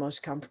feel the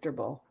most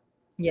comfortable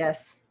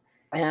Yes.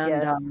 and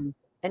Yes. um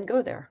and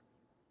go there.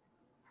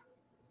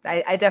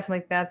 I definitely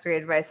think that's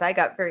great advice. I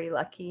got very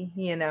lucky,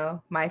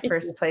 my Me too.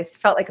 first place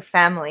felt like a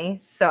family.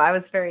 So I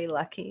was very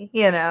lucky,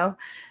 I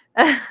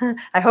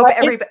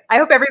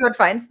hope everyone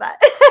finds that.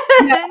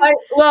 Yeah,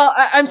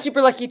 I'm super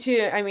lucky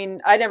too. I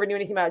mean, I never knew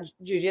anything about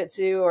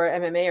jujitsu or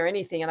MMA or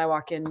anything, and I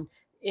walk in.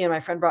 My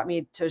friend brought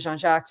me to Jean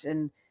Jacques,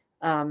 and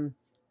um,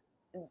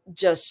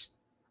 just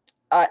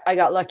I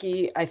got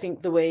lucky. I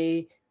think the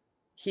way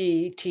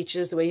he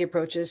teaches, the way he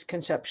approaches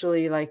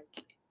conceptually, like,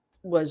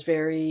 was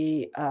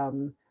very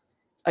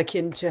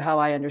akin to how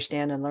I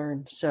understand and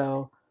learn.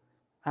 So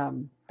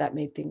that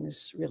made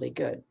things really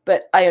good.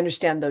 But I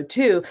understand though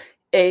too,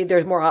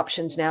 there's more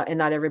options now, and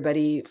not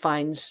everybody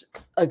finds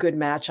a good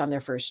match on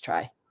their first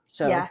try.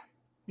 So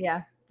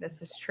Yeah,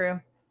 this is true.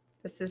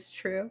 This is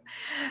true.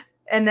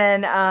 And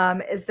then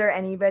is there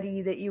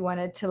anybody that you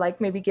wanted to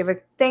like maybe give a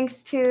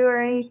thanks to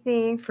or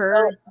anything for?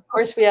 well, of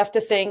course we have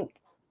to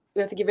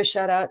give a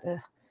shout out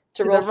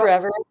to Roll the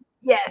Forever.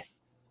 Yes.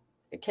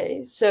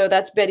 Okay, so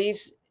that's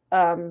Betty's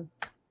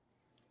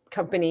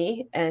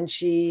company, and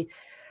she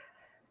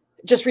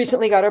just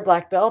recently got her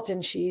black belt,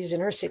 and she's in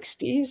her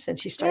 60s, and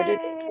she started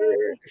in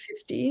her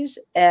 50s,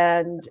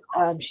 and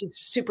she's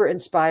super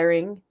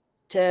inspiring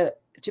to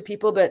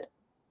people. But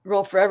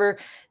Roll Forever,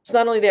 it's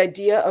not only the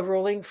idea of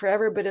rolling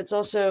forever, but it's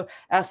also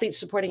athletes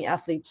supporting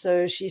athletes.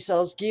 So she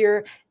sells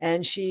gear,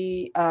 and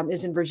she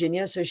is in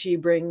Virginia, so she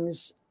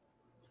brings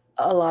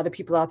a lot of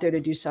people out there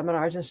to do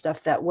seminars and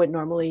stuff that would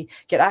normally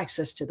get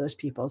access to those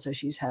people. So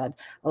she's had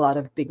a lot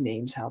of big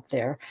names out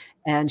there,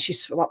 and she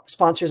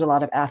sponsors a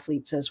lot of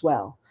athletes as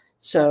well.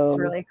 So that's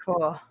really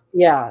cool.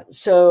 Yeah.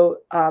 So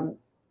I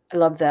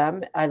love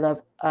them. I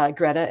love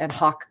Greta and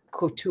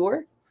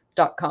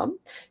hawkcouture.com.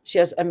 She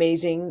has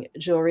amazing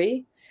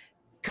jewelry.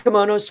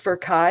 Kimonos for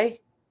Kai.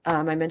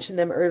 I mentioned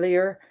them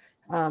earlier.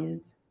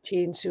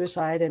 Teen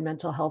suicide and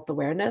mental health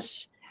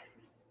awareness.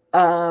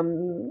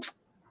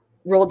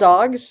 Roll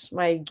Dogs,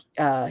 my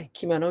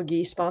kimono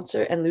gi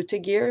sponsor, and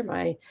Luta Gear,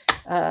 my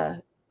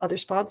other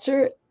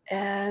sponsor,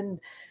 and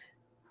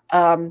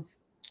the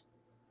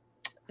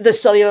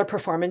Cellular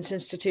Performance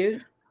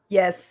Institute.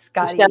 Yes,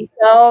 Scotty. Stem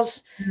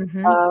cells.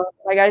 Mm-hmm.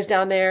 My guys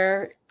down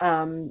there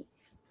are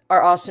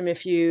awesome.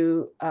 If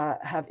you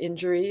have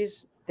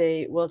injuries,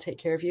 they will take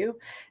care of you.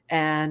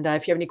 And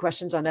if you have any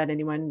questions on that,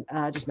 anyone,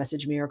 just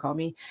message me or call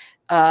me.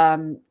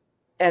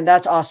 And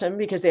that's awesome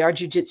because they are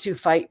jujitsu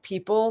fight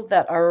people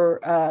that are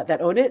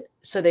that own it,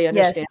 so they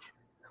understand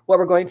what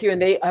we're going through,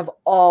 and they have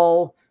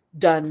all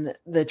done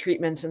the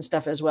treatments and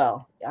stuff as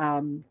well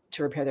to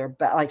repair their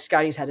back. Like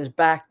Scotty's had his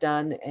back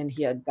done, and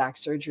he had back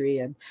surgery,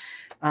 and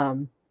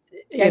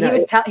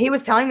he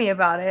was telling me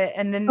about it,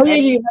 and then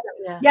Eddie,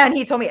 and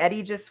he told me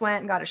Eddie just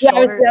went and got a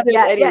shoulder.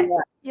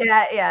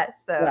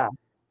 So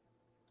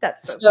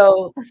that's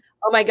so cool.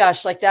 Oh my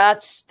gosh, like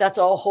that's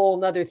a whole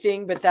nother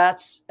thing, but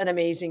that's an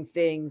amazing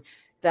thing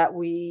that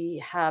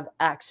we have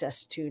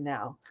access to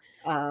now.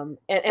 And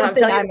I'm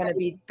going to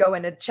be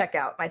going to check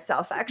out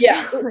myself,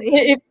 actually.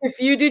 Yeah, if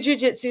you do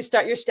jujitsu,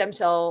 start your stem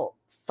cell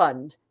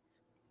fund.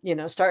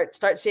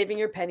 Start saving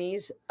your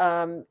pennies,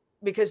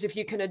 because if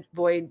you can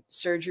avoid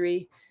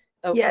surgery,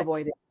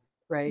 avoid it,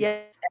 right?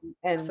 Yes,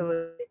 and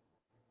absolutely.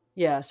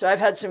 Yeah, so I've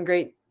had some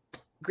great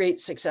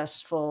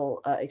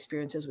successful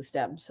experiences with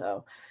STEM,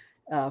 so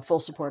full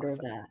supporter of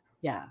that.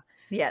 Yeah,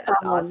 that's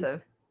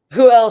awesome.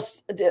 Who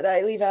else did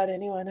I leave out?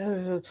 Anyone?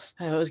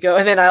 I always go,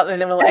 and then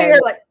we'll end. You're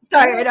like,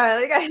 sorry, no,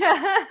 like,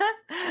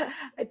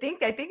 I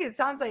think it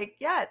sounds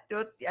like, I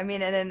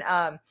mean, and then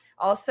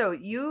also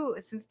you,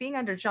 since being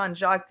under Jean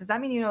Jacque, does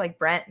that mean like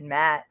Brent and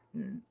Matt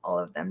and all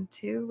of them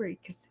too?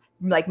 Because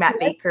like Matt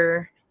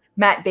Baker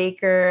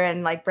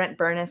and like Brent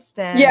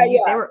Burniston, they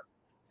were,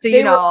 so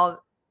they were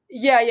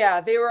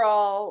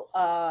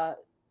all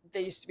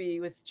they used to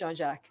be with Jean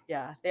Jacque.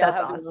 Yeah, they all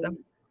have awesome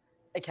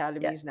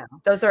academies now.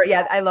 Those are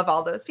I love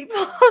all those people.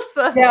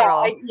 So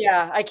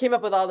I came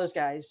up with all those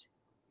guys.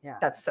 Yeah,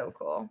 that's so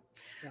cool.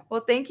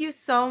 Well, thank you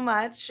so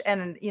much,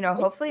 and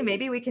hopefully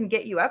maybe we can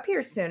get you up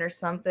here soon or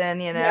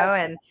something,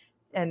 and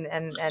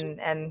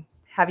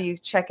have you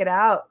check it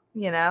out.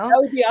 That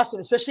would be awesome,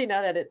 especially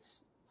now that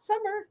it's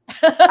summer.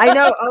 I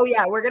know. Oh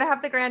yeah, we're gonna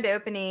have the grand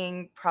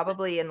opening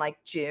probably in like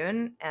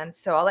June, and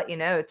so I'll let you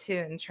know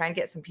too, and try and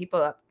get some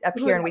people up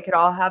here, and we could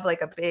all have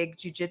like a big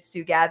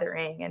jiu-jitsu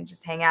gathering and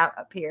just hang out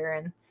up here.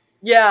 And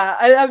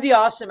that would be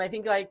awesome. I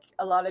think like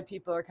a lot of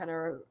people are kind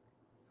of,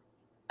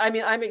 I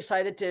mean, I'm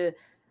excited to,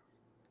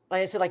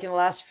 like I said, like in the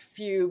last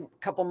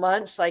couple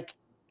months, like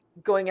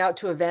going out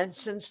to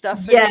events and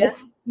stuff.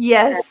 Yes.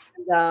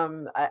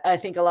 And, I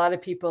think a lot of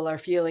people are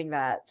feeling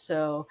that.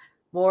 So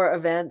more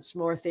events,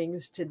 more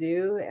things to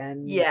do.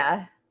 And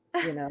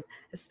you know,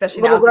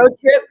 Especially little now road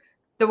trip.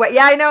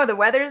 yeah, I know the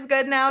weather's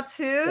good now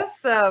too. Yeah.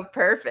 So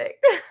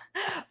perfect.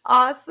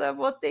 Awesome.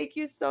 Well, thank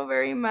you so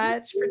very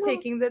much for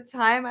taking the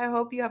time. I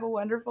hope you have a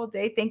wonderful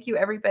day. Thank you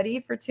everybody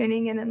for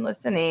tuning in and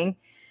listening.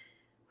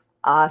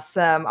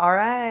 Awesome. All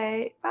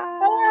right.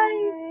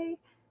 Bye.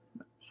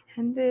 Bye.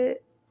 End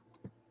it.